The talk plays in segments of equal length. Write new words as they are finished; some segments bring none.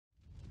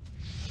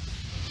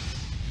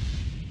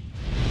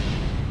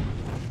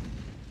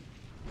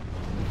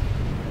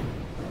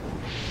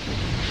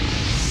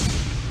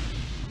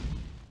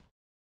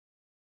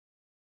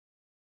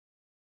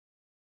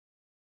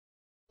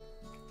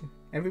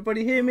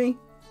Everybody hear me?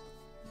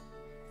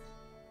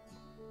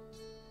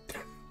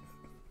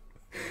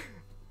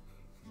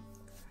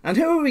 And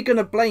who are we going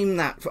to blame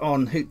that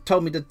on? Who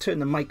told me to turn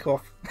the mic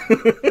off?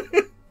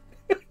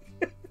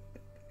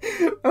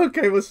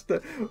 Okay, we'll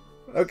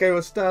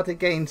start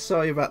again.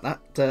 Sorry about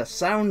that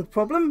sound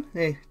problem.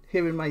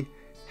 Hearing my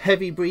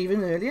heavy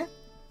breathing earlier.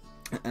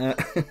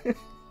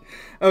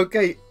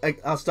 Okay,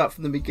 I'll start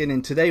from the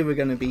beginning. Today we're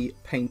going to be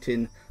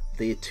painting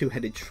the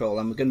two-headed troll,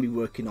 and we're going to be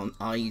working on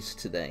eyes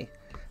today.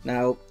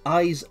 Now,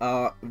 eyes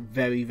are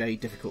very, very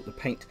difficult to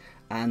paint,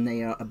 and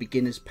they are a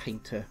beginner's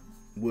painter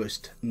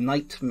worst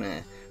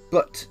nightmare.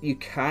 But you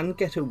can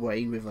get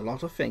away with a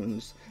lot of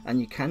things, and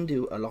you can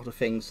do a lot of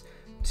things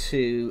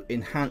to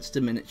enhance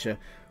the miniature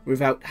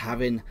without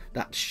having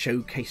that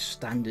showcase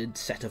standard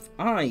set of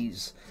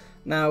eyes.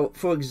 Now,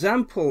 for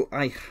example,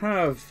 I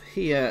have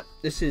here,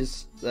 this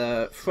is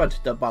Fred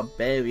the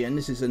Barbarian.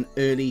 This is an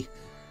early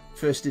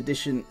first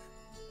edition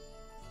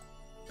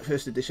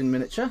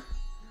miniature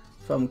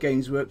from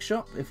Games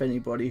Workshop, if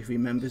anybody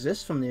remembers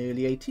this from the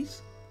early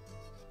 80s.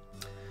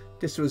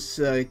 This was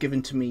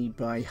given to me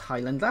by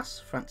Highland Lass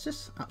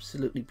Francis,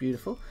 absolutely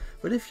beautiful.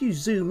 But if you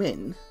zoom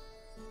in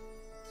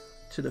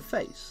to the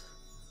face,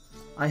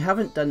 I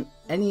haven't done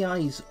any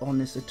eyes on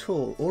this at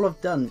all. All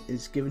I've done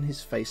is given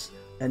his face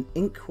an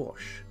ink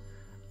wash.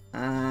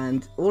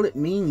 And all it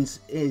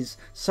means is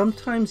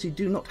sometimes you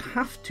do not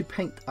have to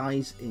paint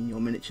eyes in your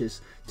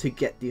miniatures to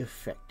get the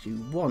effect you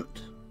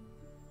want.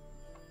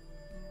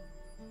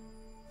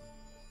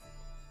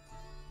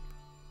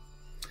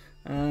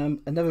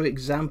 Another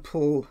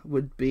example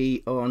would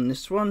be on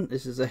this one.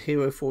 This is a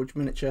Hero Forge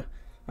miniature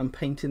I'm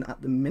painting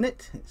at the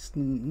minute. It's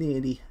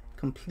nearly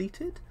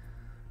completed.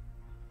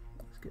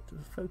 Let's get to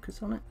the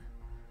focus on it.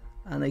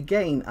 And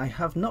again, I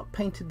have not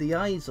painted the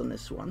eyes on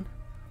this one.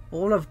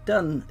 All I've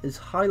done is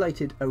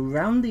highlighted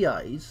around the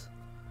eyes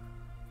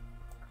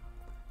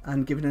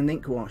and given an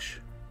ink wash.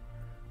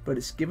 But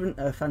it's given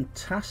a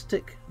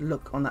fantastic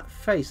look on that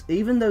face.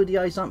 Even though the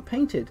eyes aren't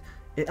painted,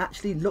 it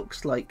actually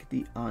looks like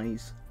the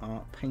eyes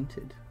are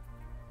painted.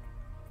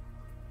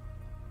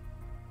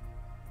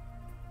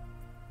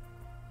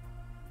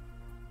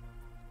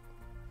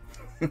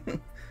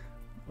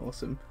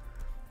 Awesome.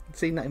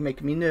 Seeing that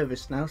making me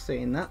nervous now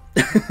saying that.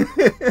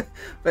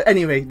 But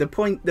anyway, the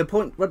point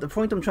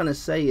I'm trying to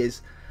say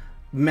is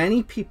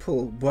many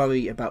people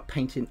worry about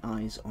painting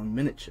eyes on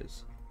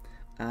miniatures,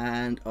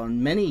 and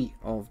on many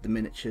of the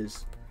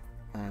miniatures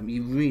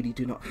you really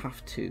do not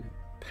have to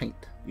paint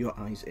your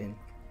eyes in.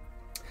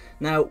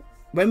 Now,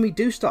 when we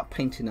do start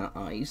painting our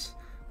eyes,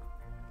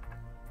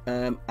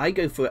 I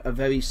go for a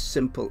very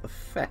simple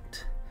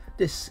effect.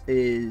 This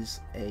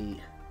is a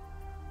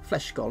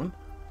flesh golem,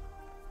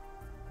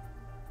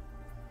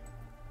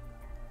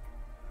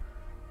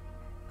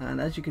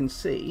 and as you can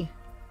see,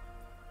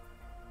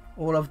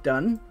 all I've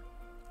done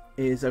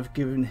is I've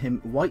given him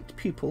white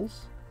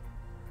pupils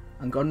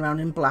and gone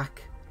around in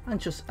black and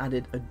just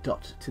added a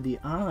dot to the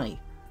eye,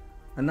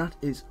 and that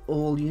is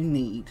all you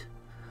need,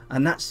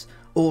 and that's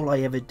all I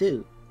ever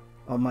do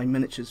on my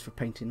miniatures for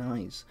painting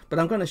eyes. But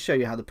I'm going to show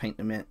you how to paint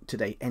them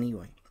today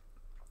anyway.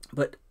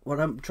 But what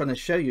I'm trying to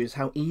show you is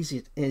how easy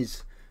it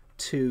is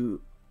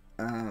to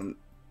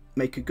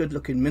make a good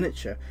looking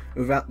miniature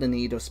without the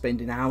need of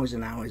spending hours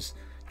and hours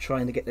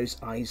trying to get those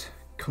eyes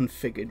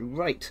configured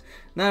right.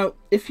 Now,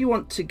 if you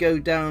want to go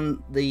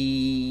down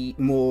the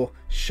more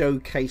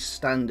showcase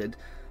standard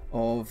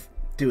of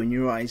doing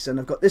your eyes, then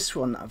I've got this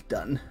one that I've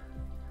done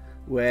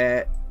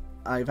where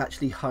I've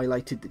actually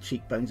highlighted the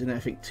cheekbones and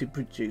everything to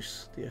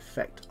produce the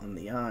effect on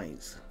the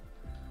eyes,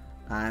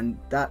 and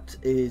that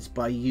is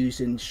by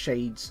using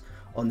shades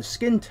on the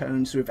skin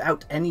tones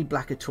without any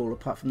black at all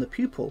apart from the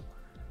pupil.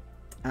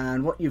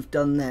 And what you've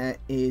done there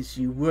is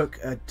you work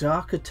a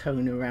darker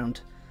tone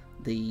around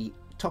the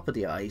top of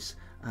the eyes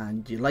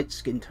and your light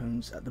skin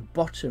tones at the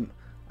bottom,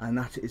 and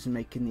that is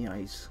making the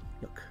eyes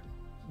look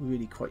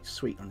really quite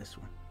sweet on this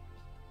one.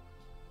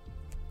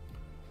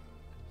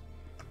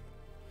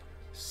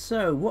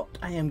 So what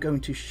I am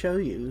going to show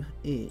you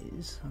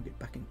is, I'll get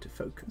back into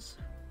focus,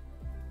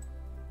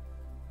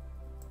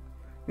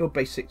 your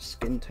basic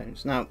skin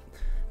tones. Now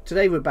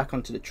today we're back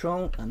onto the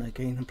troll, and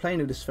again I'm playing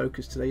with this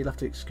focus today. You'll have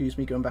to excuse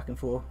me going back and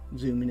forth,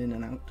 zooming in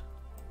and out.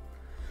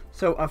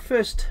 So our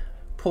first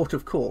port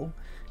of call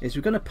is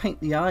we're going to paint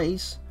the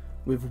eyes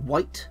with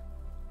white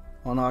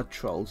on our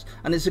trolls,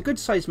 and it's a good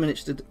size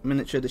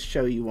miniature to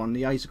show you on.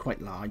 The eyes are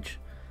quite large,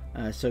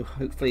 so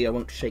hopefully I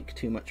won't shake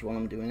too much while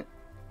I'm doing it.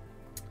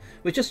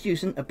 We're just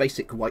using a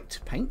basic white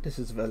paint. This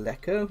is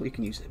Vallejo. We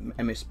can use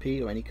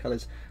MSP or any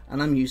colours, and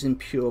I'm using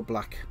pure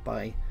black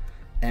by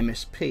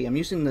MSP. I'm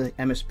using the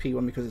MSP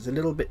one because it's a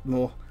little bit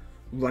more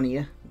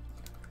runnier.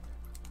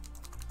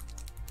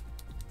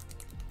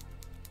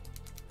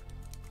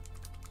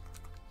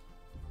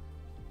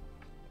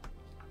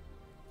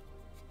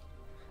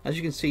 As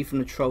you can see from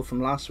the troll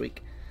from last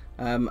week,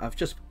 I've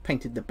just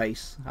painted the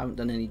base. I haven't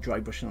done any dry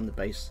brushing on the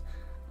base,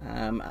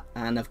 and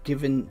I've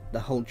given the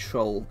whole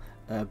troll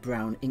a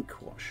brown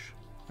ink wash,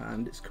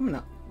 and it's coming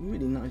out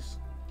really nice.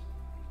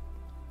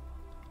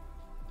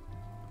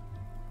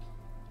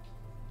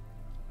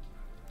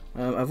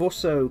 I've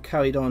also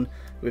carried on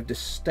with the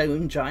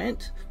stone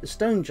giant. The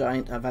stone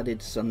giant, I've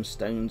added some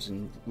stones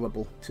and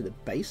rubble to the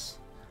base.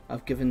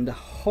 I've given the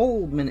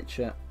whole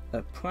miniature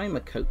a primer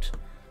coat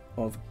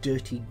of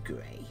dirty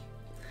grey.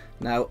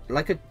 Now,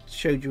 like I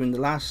showed you in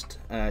the last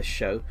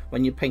show,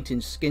 when you're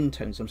painting skin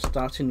tones, I'm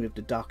starting with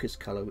the darkest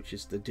colour, which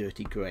is the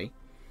dirty grey.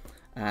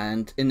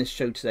 And in this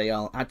show today,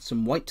 I'll add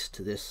some white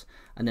to this,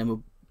 and then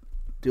we'll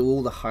do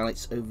all the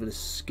highlights over the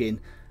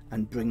skin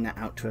and bring that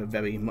out to a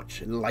very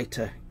much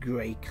lighter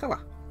grey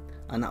colour.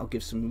 And that'll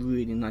give some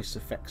really nice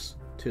effects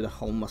to the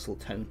whole muscle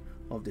tone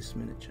of this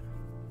miniature.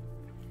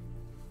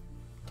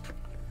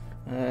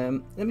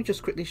 Let me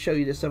just quickly show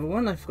you this other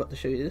one. I forgot to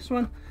show you this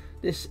one.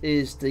 This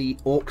is the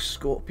Orc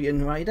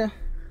Scorpion Rider,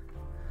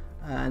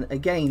 and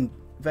again,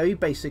 very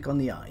basic on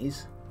the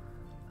eyes,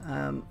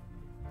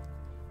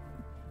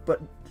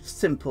 but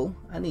simple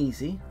and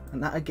easy.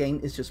 And that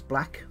again is just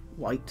black,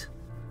 white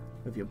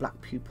with your black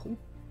pupil.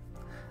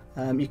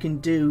 You can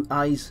do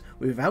eyes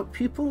without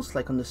pupils,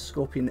 like on the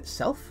scorpion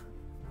itself,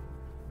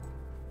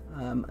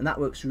 and that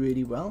works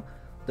really well.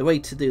 The way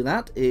to do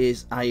that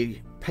is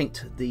I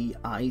paint the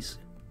eyes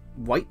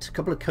white, a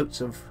couple of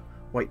coats of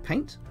white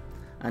paint,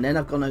 and then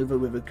I've gone over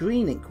with a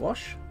green ink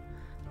wash,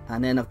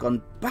 and then I've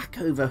gone back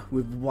over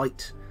with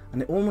white,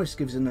 and it almost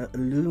gives an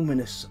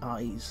luminous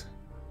eyes.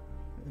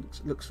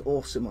 It looks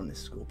awesome on this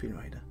Scorpion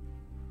Rider.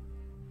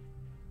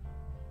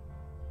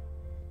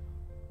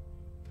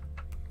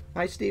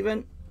 Hi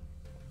Stephen.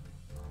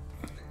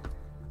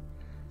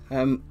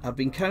 I've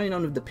been carrying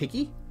on with the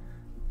piggy.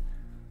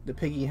 The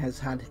piggy has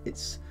had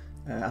its,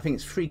 I think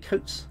it's 3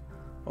 coats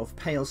of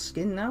pale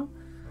skin now.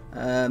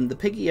 The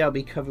piggy I'll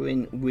be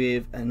covering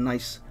with a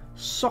nice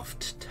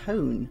soft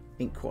tone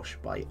ink wash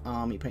by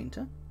Army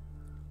Painter,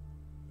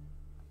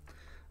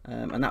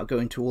 and that'll go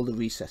into all the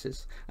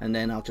recesses, and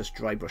then I'll just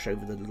dry brush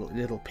over the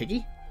little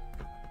piggy,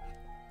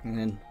 and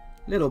then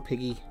little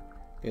piggy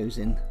goes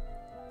in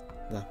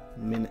the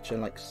miniature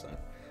like so.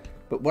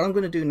 But what I'm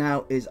going to do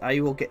now is I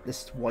will get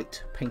this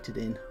white painted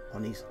in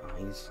on his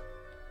eyes.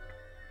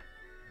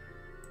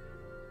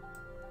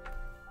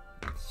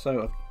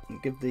 So I'll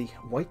give the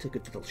white a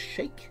good little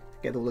shake,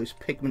 get all those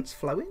pigments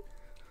flowing.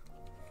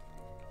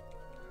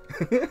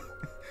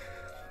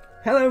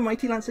 Hello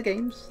Mighty Lancer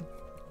Games.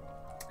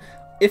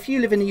 If you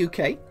live in the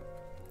UK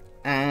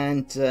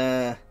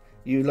and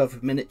you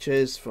love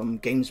miniatures from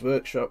Games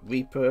Workshop,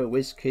 Reaper,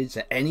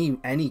 WizKids,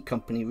 any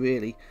company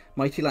really,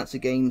 Mighty Lancer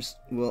Games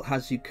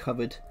has you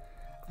covered.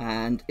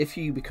 And if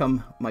you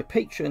become my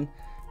patron,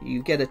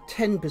 you get a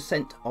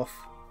 10% off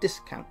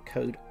discount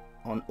code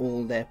on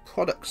all their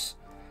products.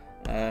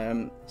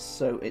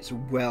 So it's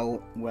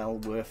well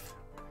worth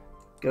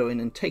going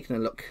and taking a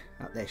look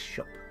at their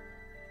shop.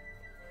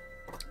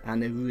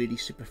 And they're really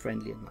super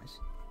friendly and nice.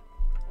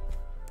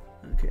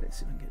 Okay, let's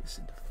see if I can get this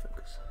into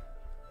focus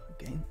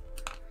again.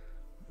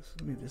 Let's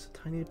move this a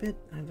tiny bit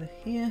over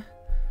here.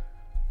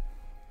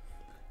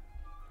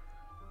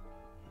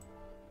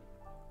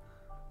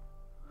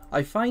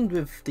 I find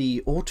with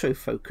the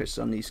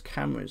autofocus on these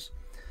cameras,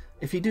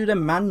 if you do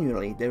them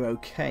manually, they're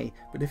okay.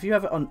 But if you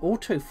have it on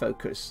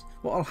autofocus,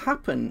 what will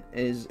happen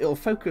is it'll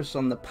focus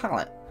on the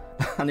palette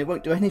and it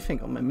won't do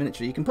anything on my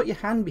miniature. You can put your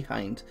hand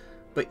behind,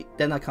 but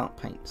then I can't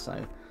paint,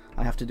 so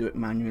I have to do it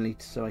manually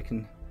so I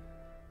can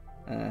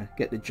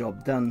get the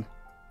job done.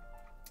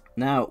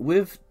 Now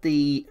with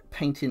the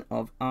painting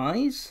of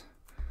eyes,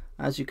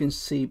 as you can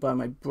see by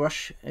my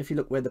brush, if you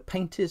look where the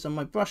paint is on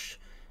my brush,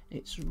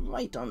 it's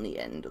right on the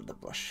end of the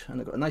brush, and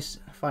I've got a nice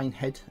fine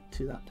head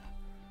to that.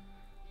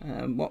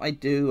 What I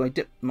do, I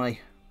dip my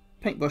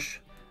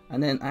paintbrush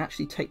and then I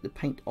actually take the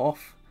paint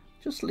off,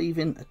 just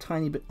leaving a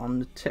tiny bit on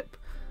the tip.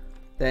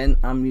 Then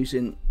I'm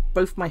using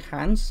both my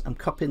hands, I'm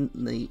cupping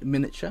the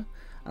miniature,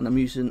 and I'm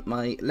using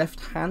my left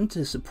hand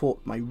to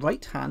support my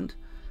right hand,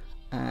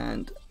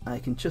 and I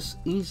can just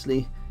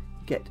easily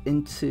get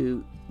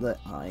into the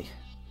eye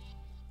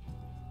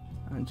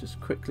and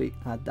just quickly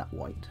add that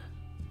white,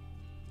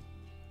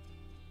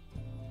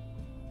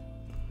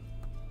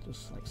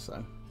 just like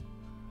so.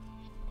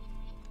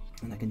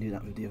 And I can do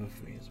that with the other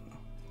 3 as well.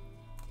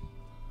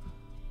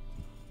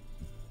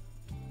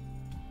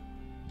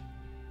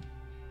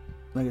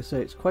 Like I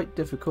say, it's quite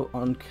difficult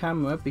on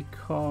camera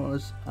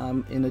because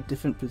I'm in a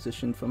different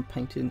position from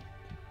painting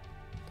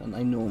than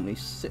I normally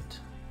sit,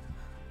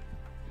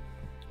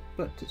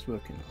 but it's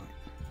working right.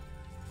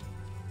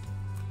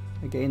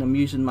 Again, I'm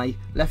using my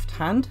left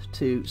hand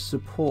to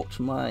support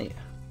my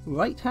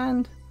right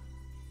hand,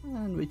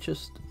 and we're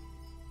just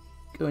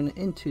going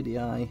into the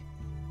eye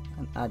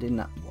and adding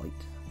that white.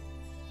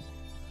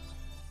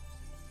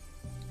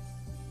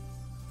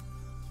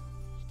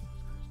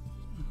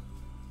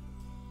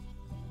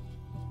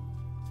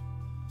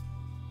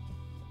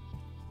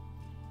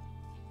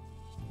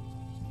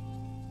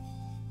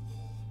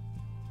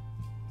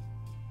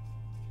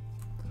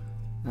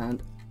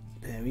 And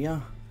there we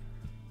are,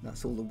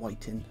 that's all the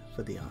white in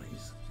for the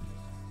eyes.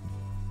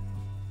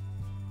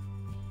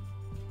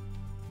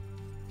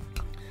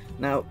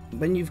 Now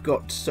when you've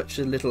got such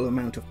a little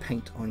amount of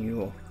paint on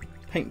your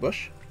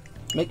paintbrush,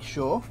 make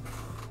sure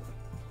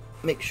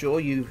make sure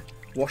you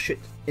wash it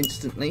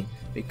instantly,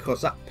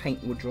 because that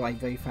paint will dry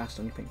very fast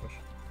on your paintbrush.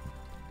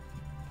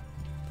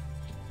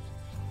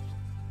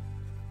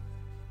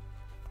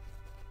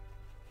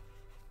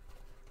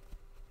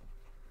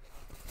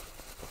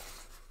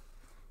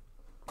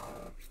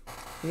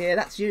 Yeah,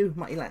 that's you,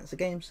 Mighty Lancer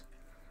Games.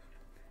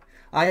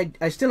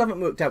 I still haven't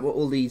worked out what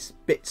all these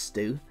bits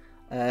do,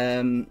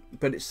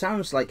 but it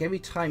sounds like every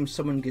time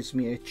someone gives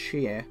me a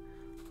cheer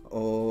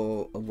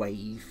or a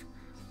wave,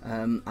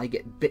 I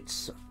get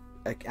bits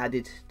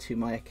added to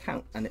my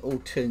account, and it all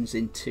turns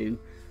into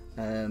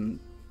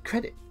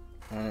credit.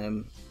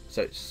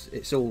 So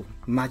it's all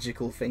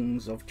magical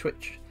things of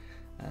Twitch.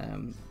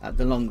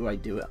 The longer I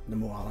do it, the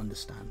more I'll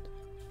understand.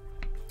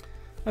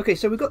 Okay,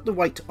 so we've got the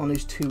white on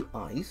his two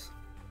eyes,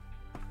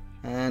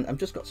 and I've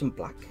just got some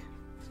black.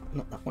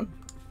 Not that one,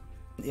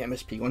 the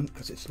MSP one,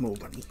 because it's small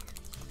bunny.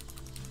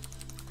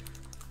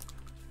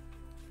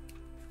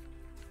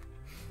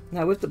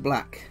 Now with the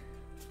black,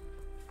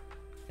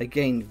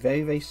 again,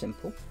 very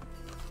simple.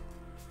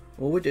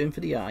 All we're doing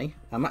for the eye,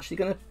 I'm actually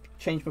going to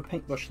change my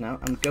paintbrush now.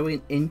 I'm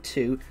going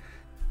into,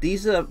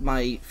 these are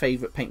my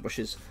favourite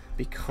paintbrushes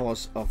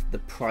because of the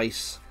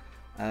price.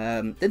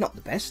 They're not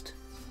the best,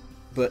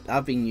 but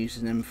I've been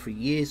using them for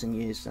years and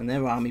years, and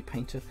they're Army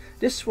Painter.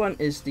 This one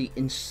is the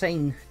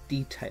Insane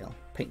Detail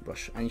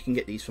paintbrush, and you can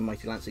get these from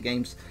Mighty Lancer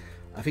Games.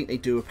 I think they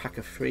do a pack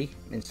of 3.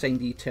 Insane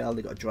Detail,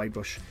 they got a dry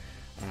brush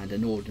and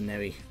an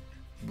ordinary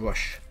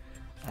brush,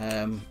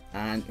 and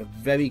a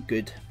very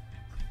good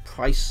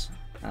price,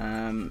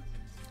 and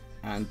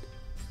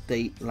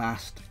they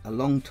last a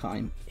long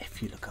time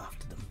if you look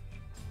after them.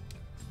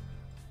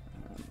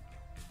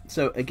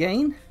 So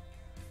again,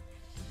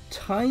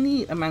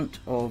 tiny amount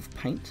of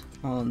paint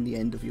on the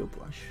end of your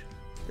brush.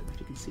 I don't know if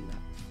you can see that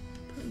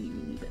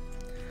tiny bit.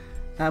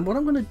 And what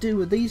I'm going to do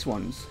with these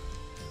ones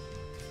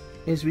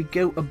is we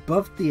go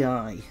above the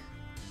eye.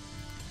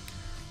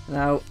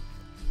 Now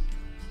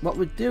what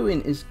we're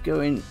doing is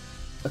going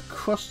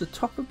across the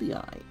top of the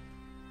eye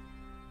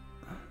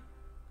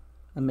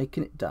and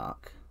making it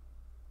dark.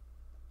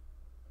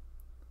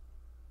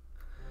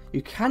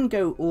 You can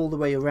go all the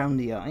way around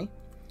the eye,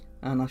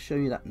 and I'll show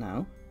you that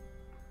now.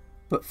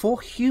 But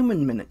for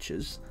human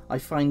miniatures, I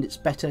find it's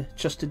better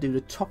just to do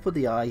the top of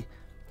the eye,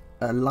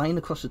 a line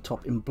across the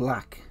top in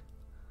black.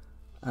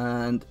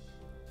 And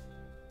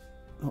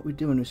what we're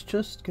doing is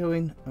just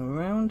going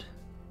around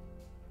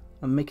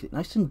and making it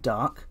nice and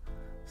dark,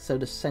 so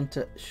the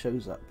center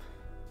shows up.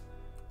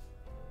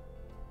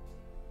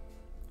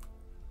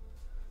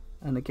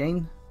 And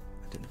again,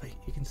 I don't know if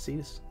you can see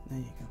this. There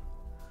you go.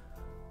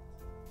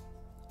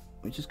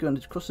 We're just going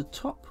across the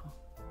top,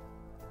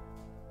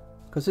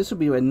 because this would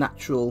be where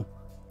natural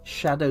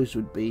shadows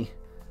would be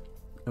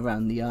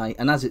around the eye.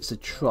 And as it's a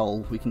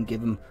troll, we can give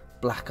him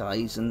black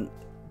eyes and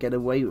get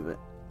away with it.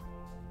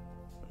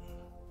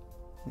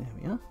 There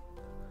we are.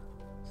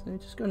 So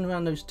just going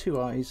around those two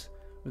eyes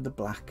with the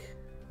black.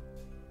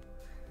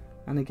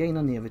 And again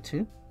on the other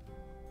two.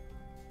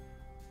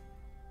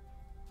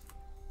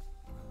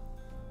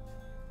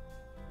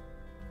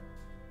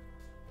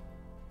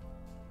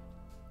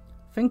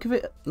 Think of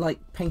it like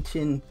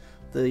painting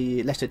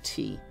the letter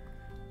T.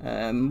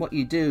 What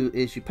you do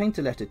is you paint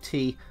the letter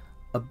T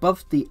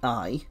above the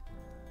eye,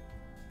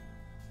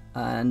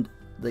 and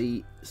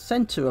the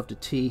center of the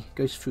T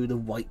goes through the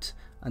white,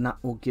 and that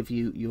will give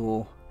you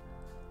your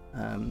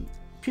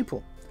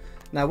pupil.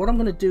 Now what I'm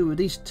going to do with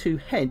these two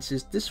heads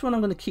is, this one I'm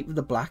going to keep with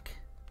the black,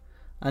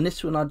 and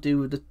this one I'll do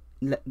with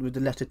the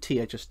letter T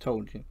I just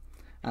told you,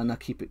 and I'll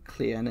keep it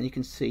clear, and then you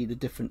can see the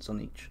difference on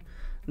each.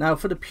 Now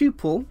for the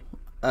pupil,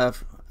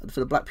 for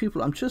the black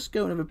pupil, I'm just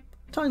going with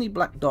a tiny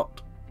black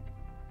dot.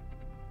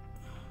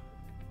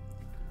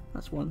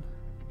 That's one.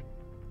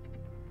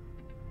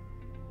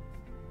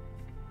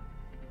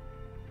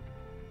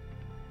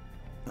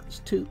 That's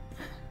two.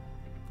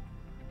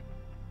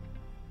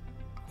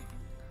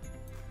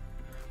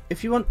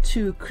 If you want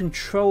to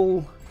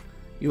control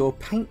your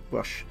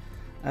paintbrush,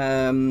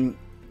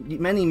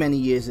 many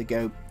years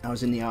ago I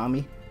was in the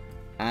army,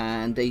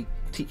 and they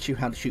teach you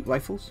how to shoot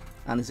rifles,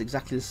 and it's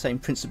exactly the same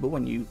principle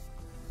when you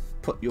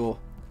put your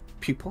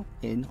pupil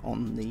in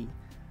on the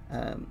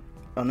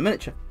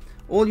miniature.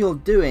 All you're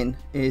doing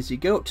is you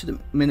go up to the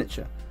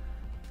miniature,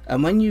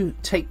 and when you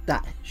take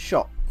that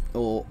shot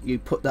or you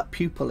put that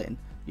pupil in,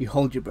 you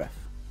hold your breath.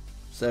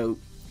 So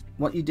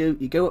what you do,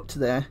 you go up to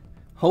there,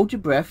 hold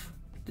your breath.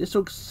 This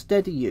will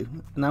steady you.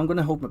 Now I'm going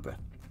to hold my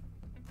breath.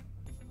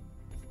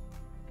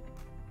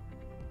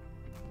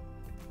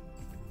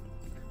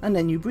 And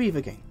then you breathe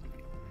again.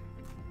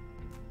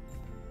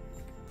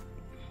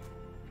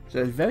 So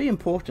it's very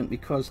important,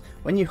 because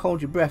when you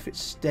hold your breath, it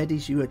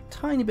steadies you a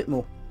tiny bit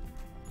more.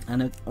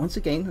 And once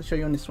again, I'll show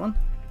you on this one.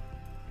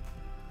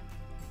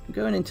 I'm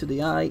going into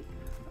the eye.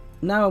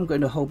 Now I'm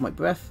going to hold my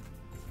breath.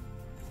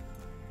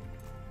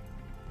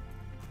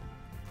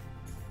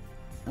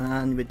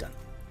 And we're done.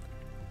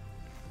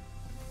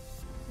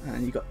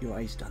 And you've got your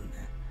eyes done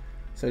there.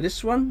 So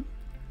this one,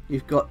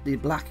 you've got the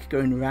black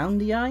going around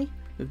the eye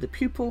with the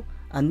pupil,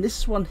 and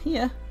this one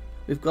here,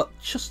 we've got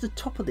just the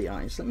top of the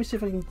eyes. Let me see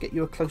if I can get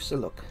you a closer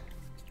look.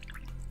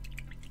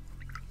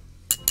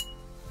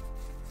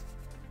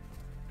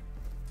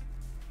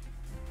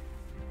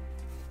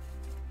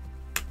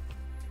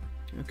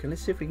 Okay,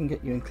 let's see if we can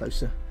get you in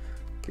closer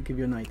to give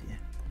you an idea.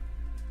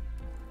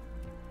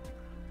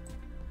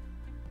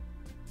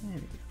 There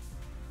we go.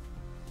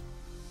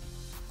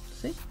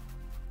 See?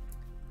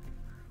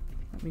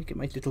 Let me get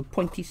my little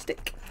pointy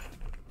stick.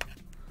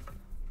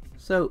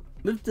 So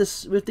with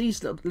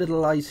these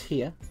little eyes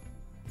here,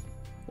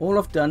 all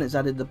I've done is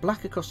added the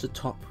black across the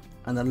top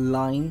and a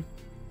line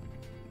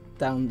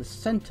down the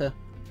center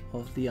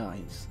of the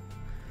eyes.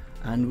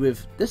 And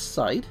with this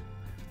side,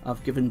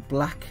 I've given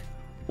black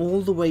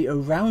all the way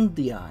around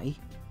the eye,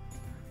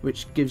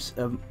 which gives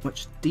a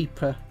much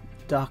deeper,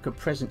 darker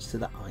presence to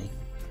that eye,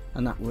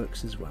 and that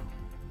works as well.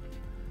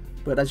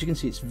 But as you can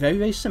see, it's very,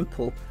 very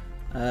simple,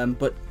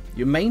 but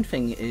your main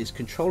thing is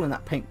controlling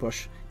that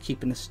paintbrush,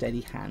 keeping a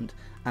steady hand,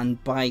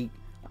 and by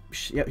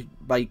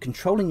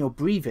controlling your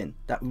breathing,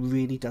 that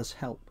really does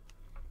help.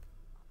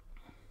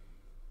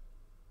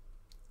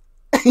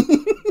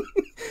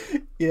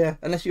 Yeah,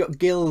 unless you got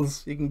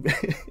gills, you can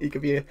you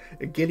could be a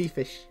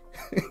gillyfish.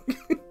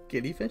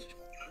 Gillyfish.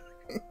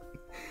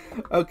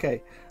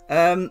 Okay,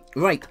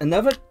 right,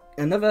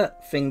 another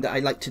thing that I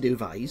like to do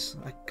with eyes,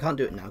 I can't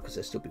do it now because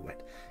they'll still be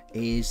wet,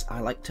 is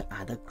I like to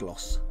add a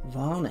gloss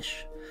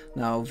varnish.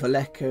 Now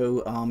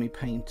Vallejo, Army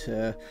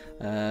Painter,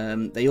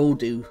 they all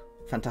do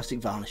fantastic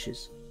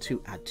varnishes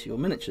to add to your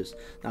miniatures.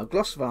 Now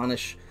gloss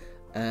varnish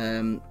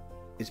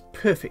is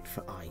perfect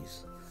for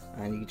eyes,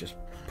 and you just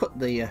put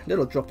the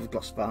little drop of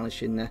gloss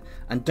varnish in there,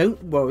 and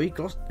don't worry,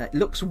 it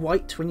looks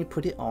white when you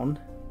put it on.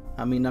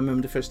 I mean, I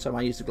remember the first time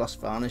I used the gloss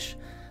varnish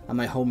and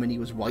my whole mini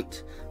was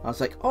white. I was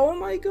like, oh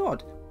my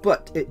god,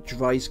 but it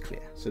dries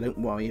clear, so don't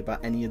worry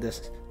about any of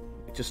this.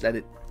 Just let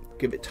it,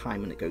 give it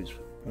time, and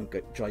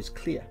it dries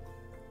clear.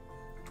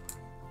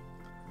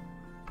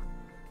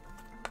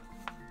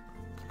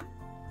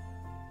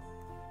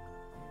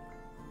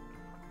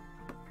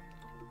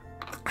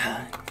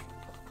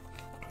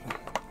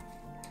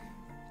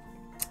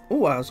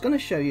 Oh, I was going to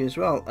show you as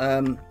well.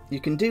 You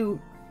can do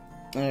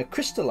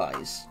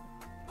crystallize.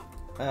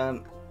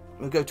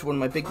 We'll go to one of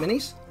my big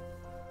minis.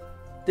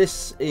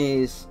 This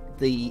is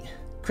the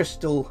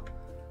crystal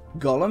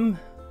golem.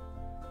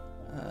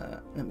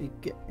 Let me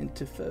get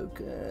into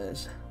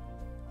focus.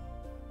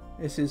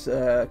 This is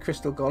a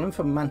crystal golem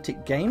from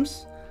Mantic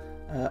Games.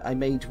 I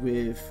made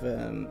with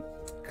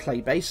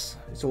clay base.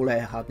 It's all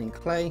air hardening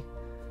clay,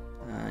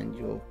 and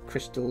your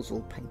crystals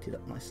all painted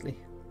up nicely.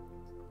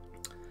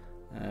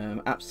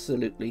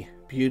 Absolutely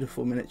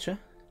beautiful miniature.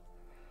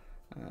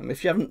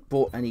 If you haven't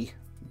bought any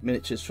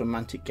miniatures from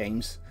Mantic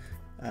Games,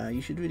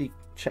 you should really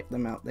check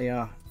them out. They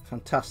are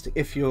fantastic.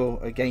 If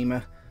you're a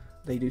gamer,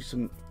 they do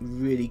some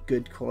really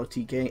good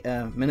quality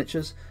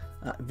miniatures,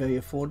 very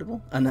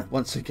affordable, and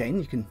once again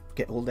you can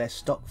get all their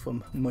stock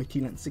from Mighty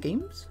Lancer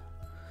Games.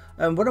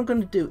 What I'm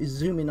going to do is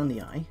zoom in on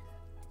the eye.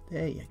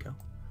 There you go.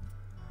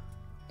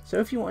 So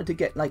if you wanted to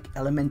get like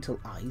elemental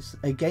eyes,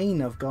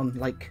 again I've gone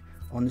like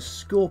on the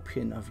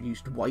scorpion, I've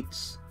used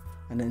whites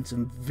and then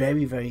some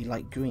very, very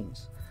light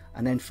greens,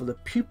 and then for the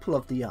pupil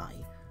of the eye,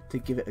 to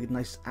give it a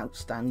nice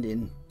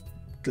outstanding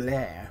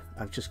glare,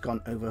 I've just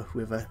gone over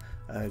with a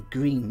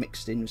green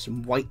mixed in with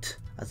some white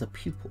as a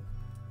pupil,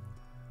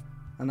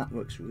 and that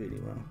works really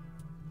well.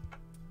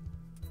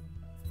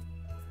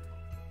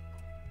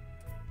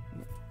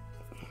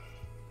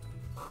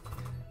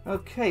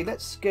 Okay,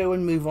 let's go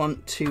and move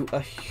on to a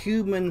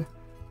human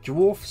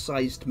dwarf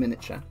sized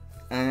miniature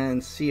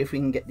and see if we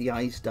can get the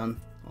eyes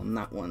done on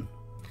that one.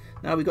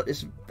 Now we've got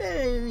this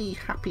very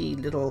happy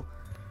little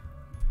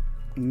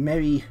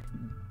merry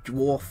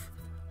dwarf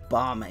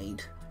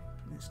barmaid.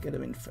 Let's get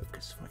her in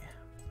focus for you.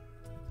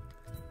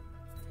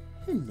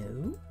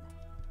 Hello.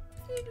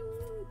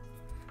 Hello.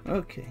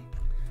 Okay.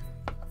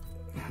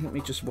 Let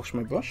me just wash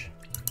my brush.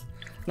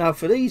 Now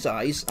for these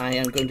eyes, I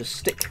am going to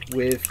stick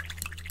with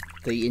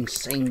the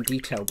insane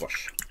detail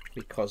brush,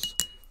 because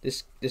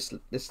this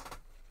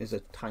is a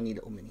tiny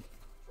little mini.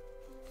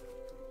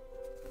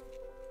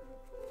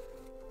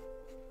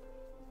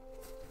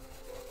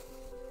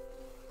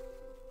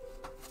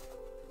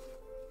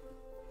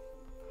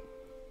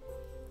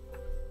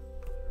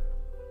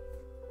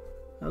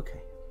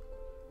 Okay,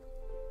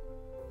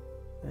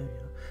 there we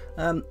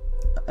are.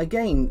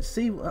 Again,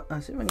 see if I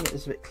can get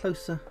this a bit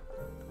closer.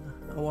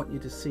 I want you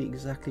to see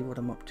exactly what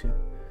I'm up to.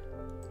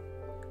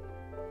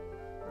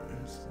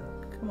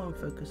 Come on,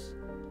 focus.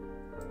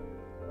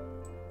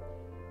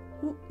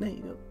 Oh, there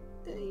you go.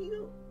 There you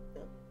go.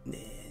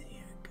 There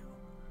you go.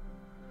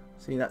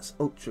 See, that's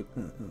ultra.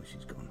 Oh,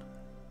 she's gone.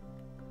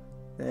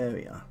 There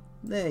we are.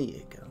 There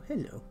you go.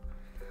 Hello.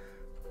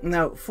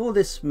 Now, for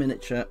this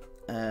miniature,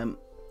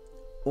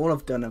 all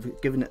I've done, I've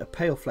given it a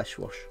pale flesh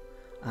wash,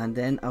 and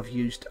then I've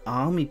used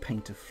Army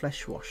Painter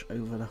flesh wash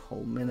over the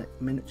whole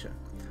miniature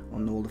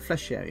on all the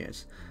flesh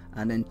areas,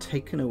 and then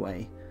taken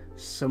away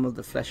some of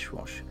the flesh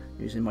wash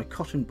using my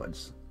cotton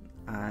buds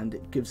and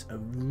it gives a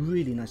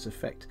really nice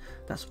effect.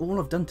 That's all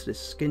I've done to this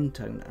skin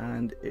tone,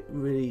 and it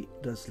really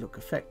does look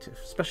effective,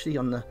 especially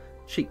on the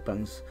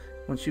cheekbones.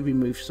 Once you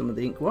remove some of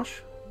the ink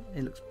wash,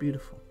 it looks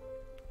beautiful.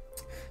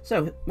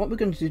 So what we're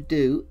going to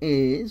do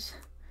is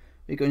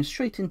we're going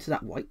straight into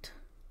that white,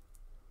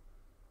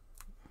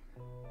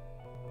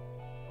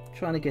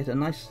 trying to get a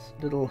nice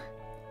little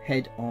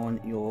head on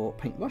your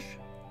paintbrush,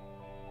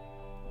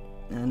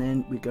 and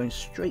then we're going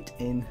straight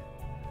in.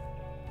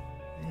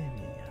 There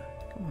we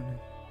go. Come on in.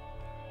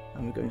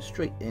 And we're going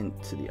straight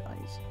into the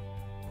eyes.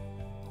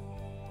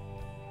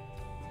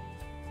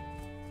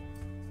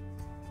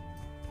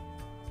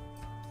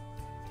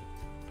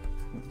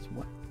 That's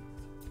what.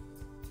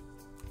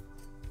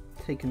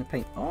 Taking the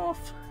paint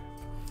off.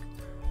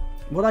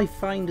 What I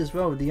find as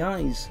well with the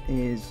eyes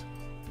is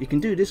you can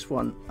do this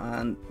one,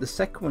 and the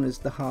second one is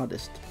the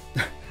hardest.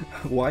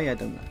 Why, I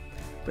don't know,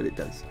 but it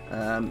does.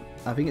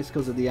 I think it's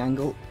because of the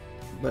angle,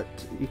 but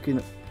you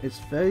can. It's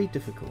very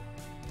difficult.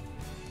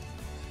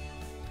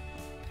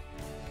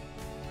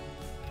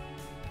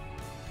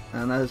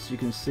 And as you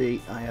can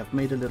see, I have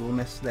made a little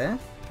mess there,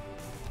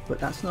 but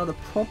that's not a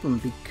problem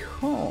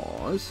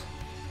because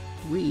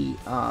we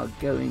are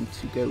going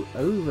to go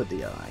over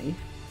the eye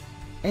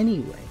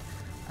anyway,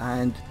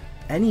 and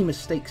any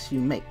mistakes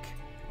you make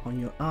on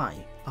your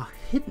eye are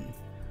hidden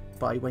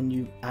by when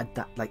you add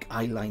that, like,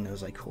 eyeliner,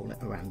 as I call it,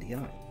 around the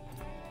eye.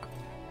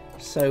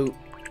 So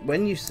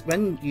when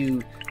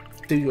you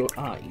do your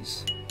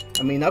eyes,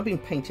 I mean, I've been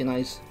painting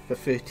eyes for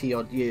 30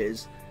 odd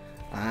years,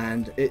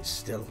 and it's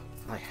still,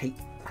 I hate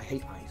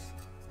eyes.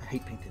 I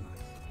hate painting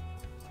eyes.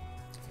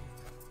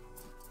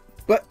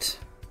 But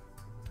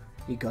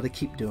you got to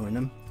keep doing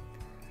them.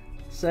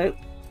 So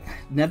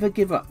never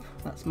give up.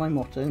 That's my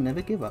motto,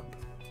 never give up.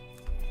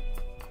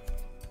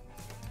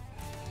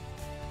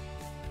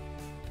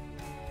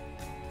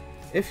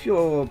 If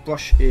your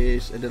brush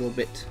is a little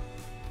bit,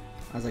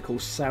 as I call,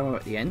 sour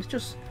at the end,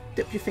 just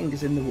dip your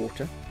fingers in the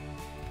water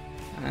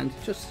and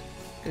just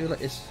go like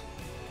this,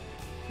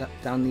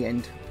 down the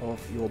end of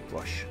your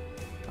brush,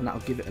 and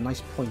that'll give it a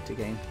nice point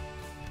again,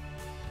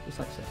 just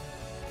like so.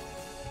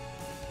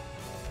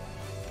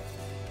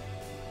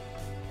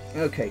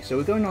 Okay, so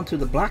we're going on to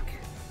the black,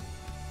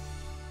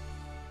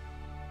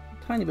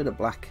 tiny bit of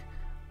black,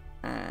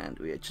 and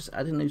we're just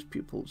adding those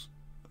pupils.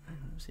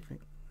 Let's see if I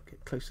can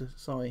get closer.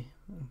 Sorry,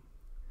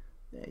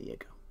 there you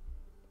go.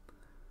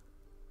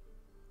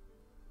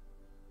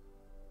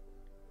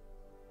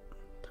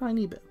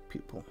 Tiny bit of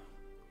pupil.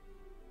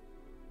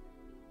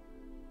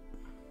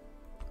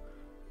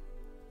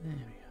 There we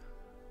go.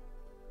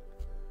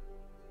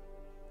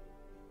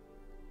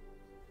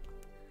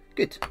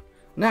 Good.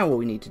 Now what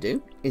we need to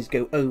do is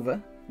go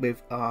over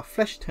with our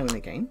flesh tone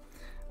again,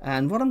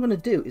 and what I'm going to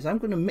do is I'm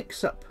going to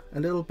mix up a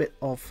little bit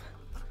of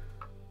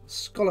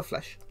scholar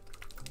flesh.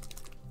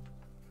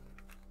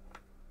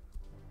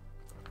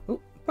 Oh,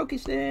 pokey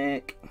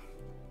stick.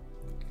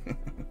 A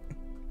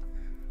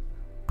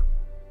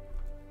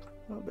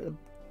little bit of,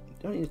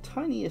 don't need the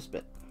tiniest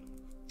bit.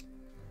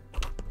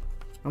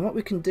 And what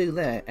we can do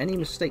there, any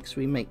mistakes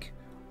we make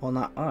on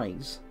our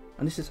eyes,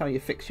 and this is how you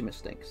fix your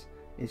mistakes,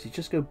 is you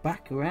just go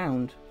back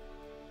around,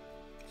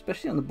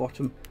 especially on the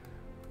bottom,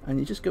 and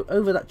you just go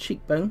over that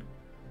cheekbone,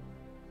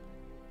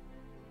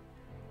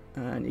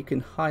 and you can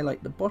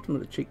highlight the bottom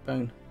of the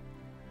cheekbone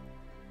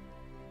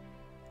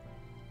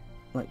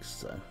like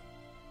so.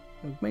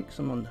 We'll make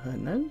some on her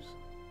nose,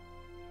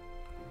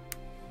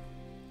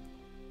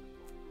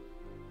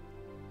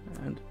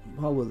 and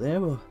while we're there,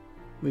 we'll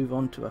move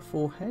on to her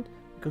forehead,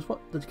 because what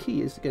the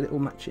key is to get it all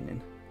matching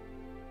in.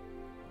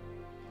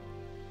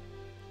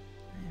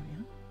 There we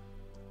are.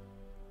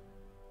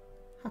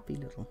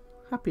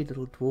 Happy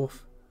little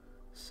dwarf,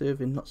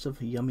 serving lots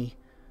of yummy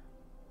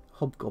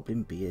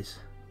hobgoblin beers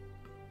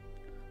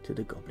to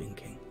the Goblin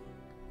King.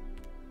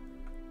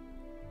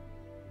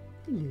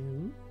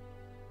 Hello.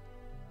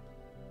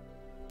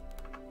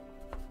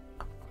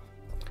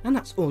 And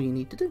that's all you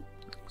need to do.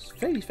 It's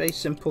very, very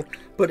simple,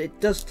 but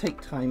it does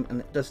take time and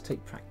it does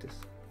take practice.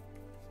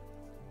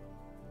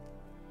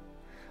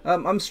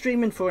 I'm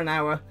streaming for an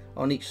hour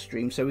on each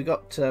stream, so we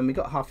got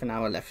half an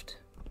hour left.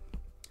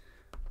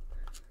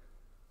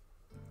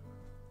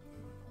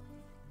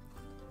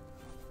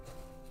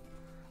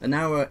 An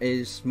hour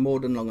is more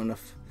than long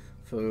enough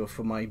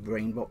for my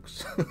brain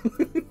box.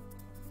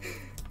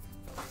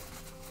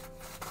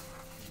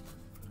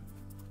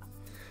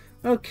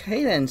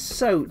 Okay then,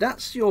 so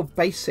that's your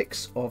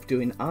basics of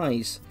doing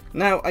eyes.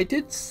 Now, I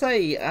did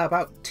say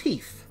about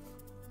teeth.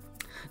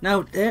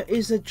 Now, there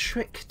is a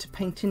trick to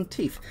painting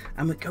teeth,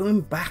 and we're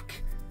going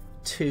back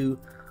to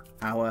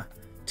our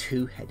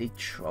two-headed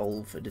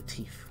troll for the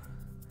teeth.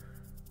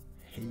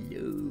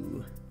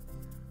 Hello.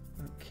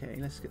 Okay,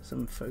 let's get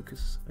some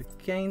focus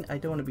again. I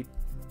don't want to be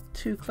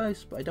too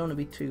close, but I don't want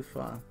to be too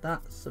far.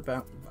 That's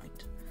about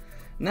right.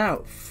 Now,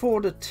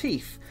 for the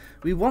teeth,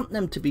 we want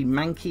them to be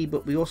manky,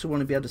 but we also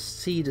want to be able to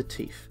see the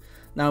teeth.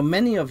 Now,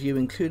 many of you,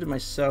 including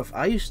myself,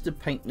 I used to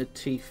paint the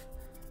teeth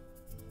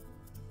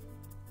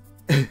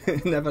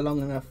never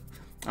long enough.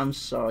 I'm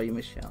sorry,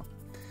 Michelle.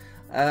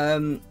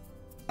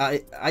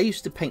 I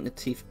used to paint the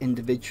teeth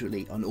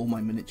individually on all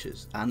my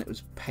miniatures, and it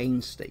was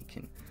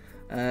painstaking.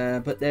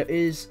 But there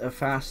is a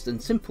fast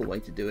and simple way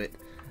to do it,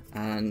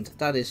 and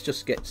that is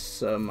just get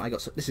some.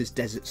 This is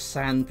desert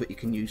sand, but you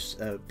can use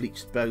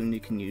bleached bone. You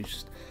can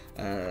use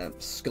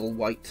skull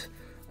white.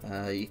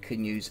 You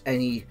can use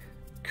any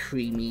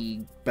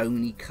creamy,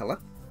 bony colour,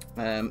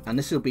 and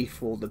this will be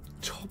for the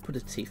top of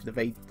the teeth, the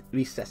very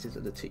recesses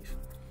of the teeth.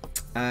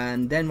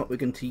 And then what we're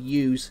going to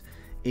use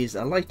is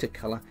a lighter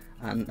colour,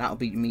 and that'll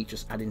be me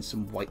just adding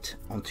some white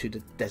onto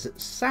the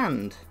desert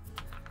sand.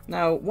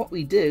 Now what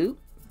we do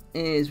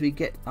is we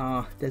get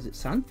our desert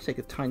sand, take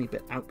a tiny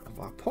bit out of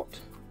our pot,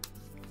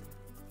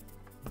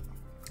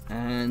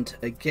 and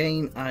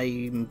again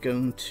I'm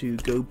going to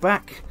go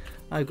back.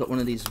 I've got one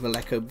of these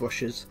Vallejo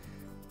brushes.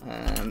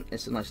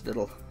 It's a nice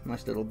little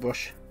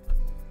brush,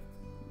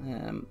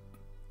 and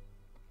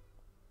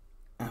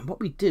what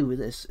we do with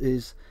this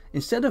is,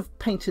 instead of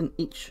painting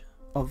each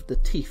of the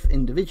teeth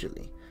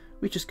individually,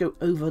 we just go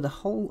over the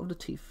whole of the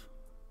teeth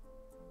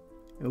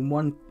in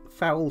one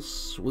foul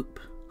swoop.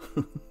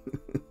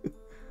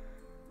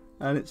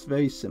 And it's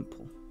very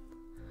simple.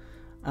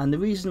 And the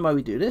reason why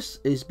we do this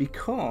is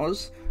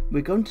because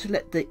we're going to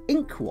let the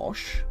ink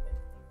wash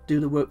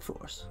do the work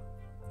for us.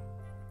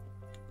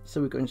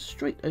 So we're going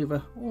straight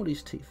over all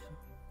these teeth.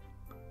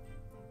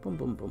 Boom,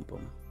 boom, boom,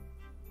 boom.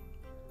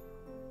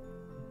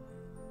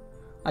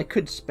 I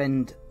could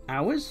spend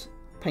hours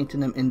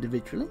painting them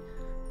individually,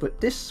 but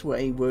this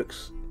way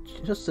works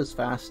just as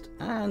fast,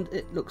 and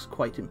it looks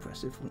quite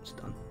impressive when it's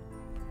done.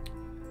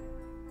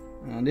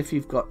 And if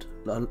you've got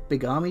a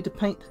big army to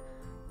paint,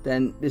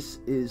 then this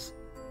is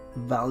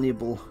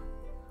valuable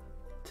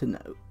to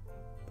know.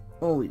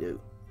 All we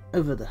do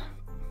over the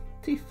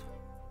teeth.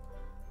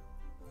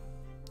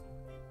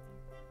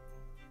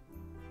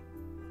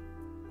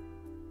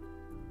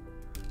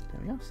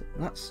 There we are. So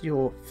that's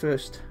your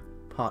first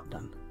part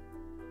done.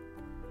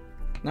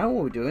 Now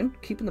what we're doing,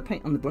 keeping the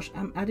paint on the brush,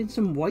 I'm adding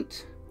some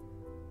white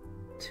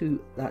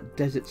to that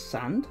desert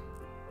sand.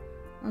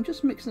 I'm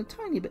just mixing a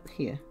tiny bit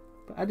here,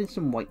 but adding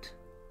some white.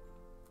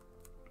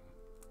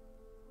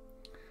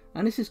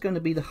 And this is going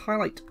to be the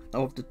highlight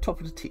of the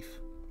top of the teeth.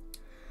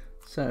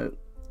 So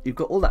you've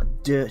got all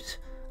that dirt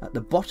at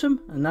the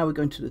bottom, and now we're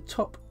going to the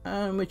top,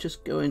 and we're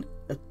just going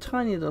a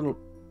tiny little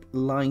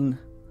line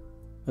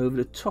over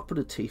the top of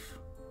the teeth,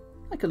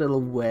 like a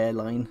little wear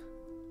line,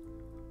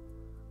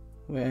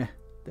 where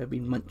they've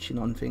been munching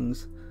on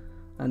things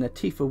and their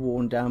teeth are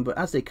worn down, but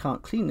as they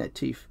can't clean their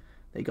teeth,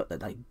 they got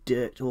that like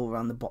dirt all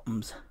around the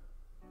bottoms.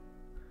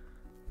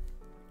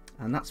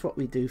 And that's what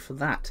we do for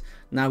that.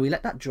 Now we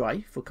let that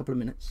dry for a couple of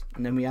minutes,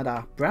 and then we add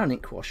our brown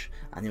ink wash,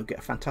 and you'll get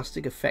a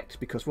fantastic effect,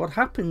 because what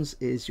happens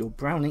is your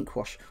brown ink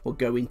wash will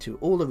go into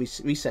all the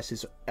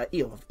recesses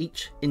of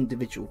each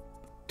individual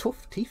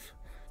teeth,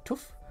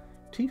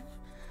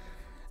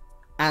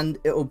 and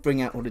it will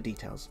bring out all the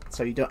details,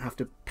 so you don't have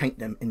to paint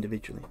them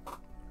individually.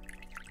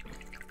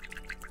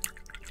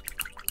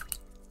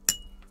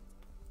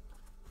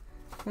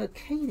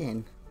 Okay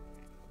then.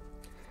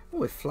 Oh,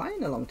 we're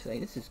flying along today,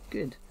 this is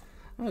good.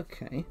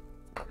 Okay,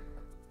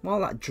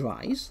 while that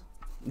dries,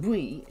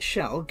 we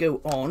shall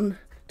go on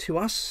to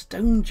our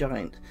stone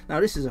giant. Now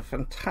this is a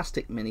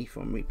fantastic mini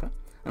from Reaper,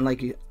 and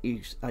like you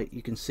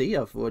can see,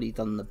 I've already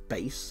done the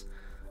base.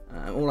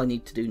 All I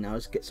need to do now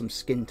is get some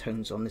skin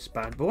tones on this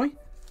bad boy,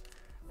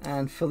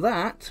 and for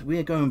that we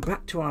are going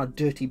back to our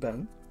dirty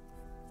bone.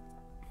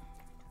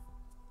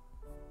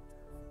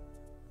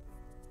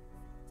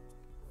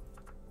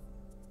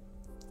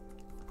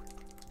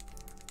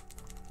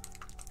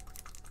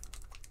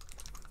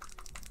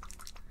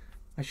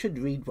 I should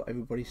read what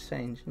everybody's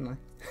saying, shouldn't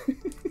I?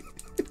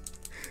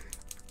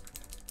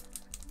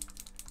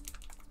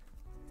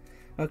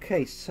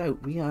 Okay, so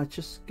we are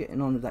just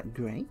getting on with that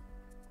grey.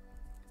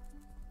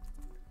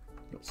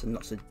 Lots and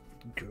lots of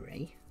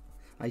grey.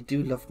 I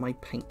do love my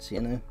paints, you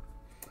know.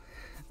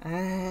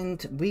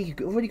 And we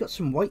already got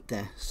some white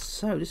there,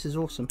 so this is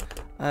awesome.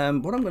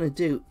 What I'm going to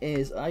do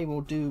is I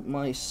will do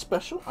my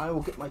special. I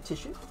will get my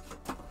tissue.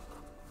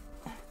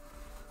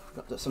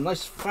 Got some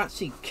nice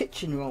fancy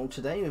kitchen roll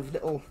today with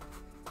little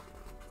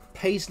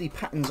paisley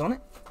patterns on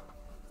it.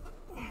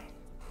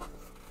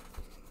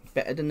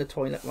 Better than the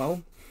toilet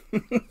roll.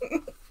 There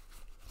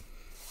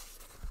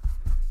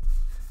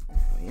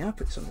we are,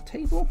 put this on the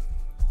table.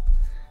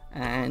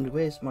 And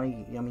where's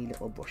my yummy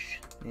little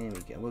brush? There we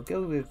go. We'll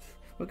go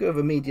with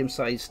a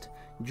medium-sized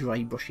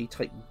dry brushy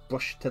type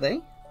brush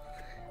today.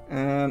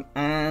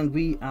 And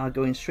we are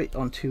going straight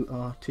onto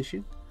our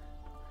tissue.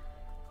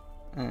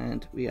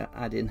 And we are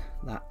adding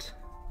that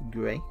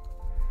grey,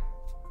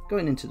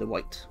 going into the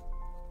white.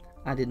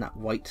 Adding that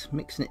white,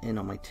 mixing it in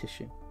on my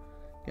tissue.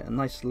 Get a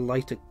nice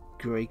lighter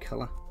grey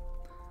colour.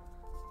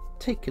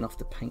 Taking off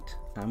the paint,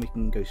 and we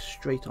can go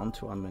straight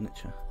onto our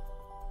miniature.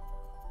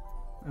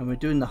 And we're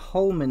doing the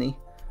whole mini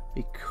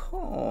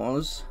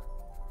because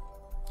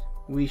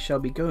we shall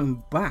be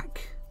going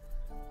back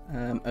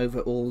over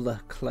all the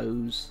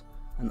clothes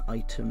and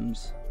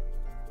items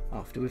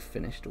after we've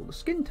finished all the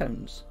skin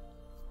tones.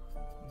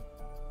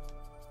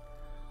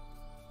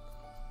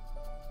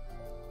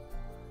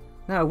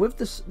 Now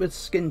with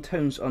skin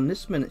tones on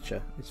this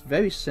miniature, it's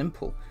very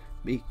simple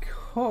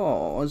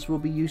because we'll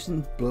be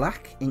using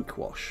black ink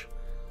wash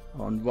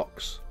on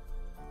rocks,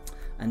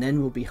 and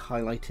then we'll be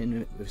highlighting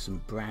it with some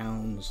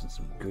browns and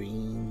some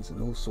greens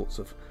and all sorts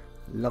of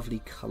lovely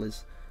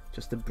colours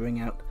just to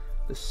bring out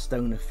the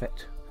stone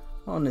effect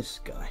on this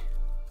guy.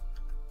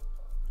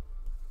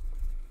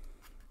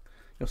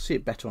 You'll see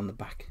it better on the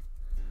back.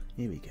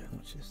 Here we go,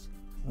 watch this.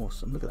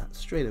 Awesome, look at that,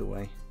 straight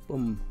away,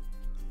 boom.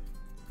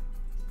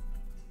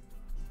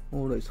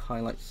 All those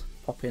highlights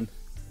pop in.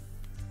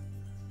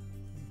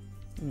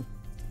 There we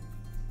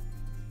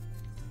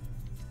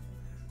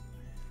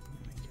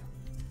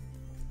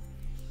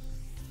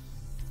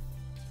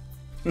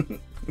go.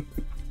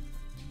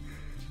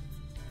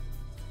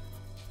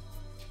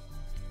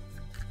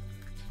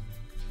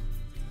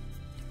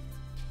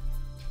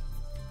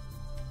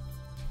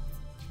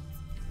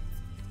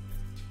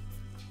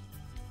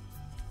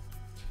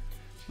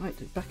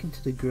 Right, back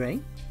into the grey,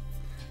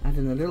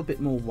 adding a little bit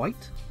more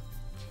white.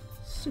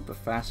 Super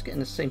fast, getting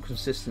the same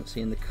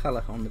consistency in the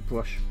colour on the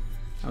brush.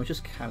 I was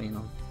just carrying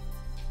on.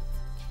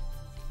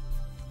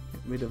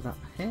 Get rid of that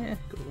hair,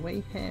 go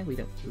away hair, we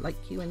don't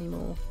like you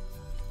anymore.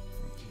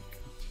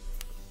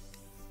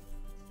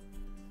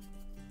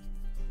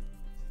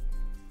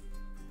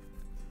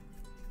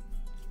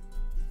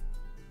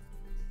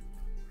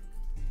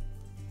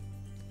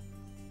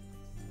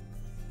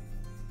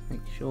 Make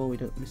sure we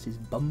don't miss his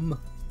bum.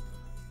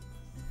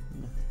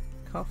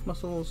 Calf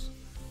muscles,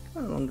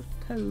 going along the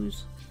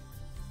toes.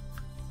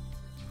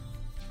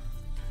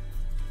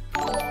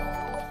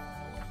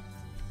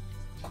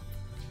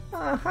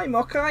 Hi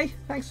Mokai,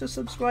 thanks for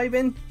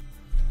subscribing.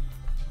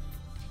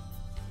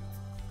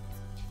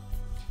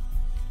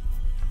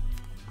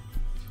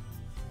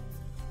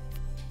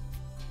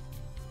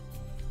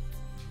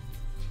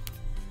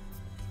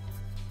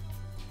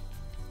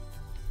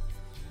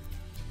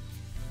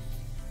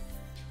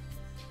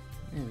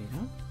 There we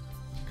are.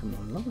 Coming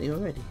on lovely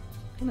already.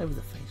 Going over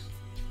the face.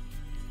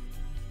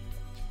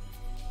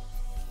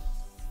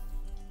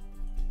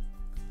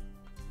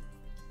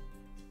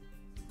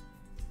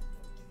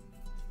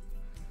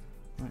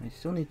 Right, I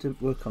still need to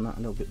work on that a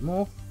little bit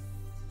more.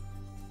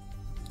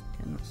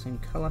 Again, that same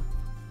colour.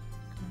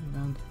 Going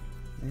around.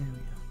 There we go.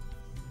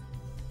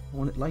 I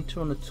want it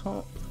lighter on the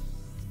top.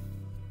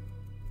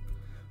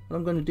 What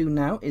I'm going to do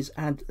now is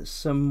add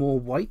some more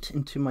white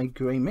into my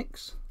grey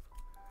mix.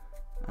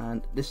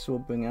 And this will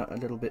bring out a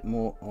little bit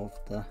more of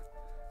the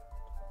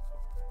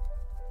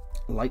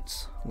light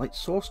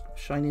source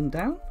shining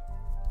down.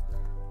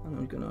 And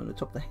I'm going on the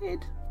top of the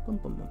head, bum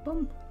bum bum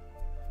bum,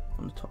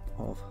 on the top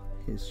of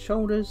his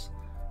shoulders,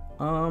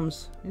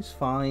 arms, his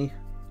thigh,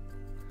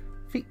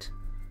 feet,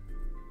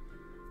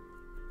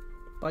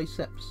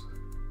 biceps,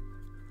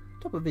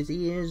 top of his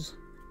ears,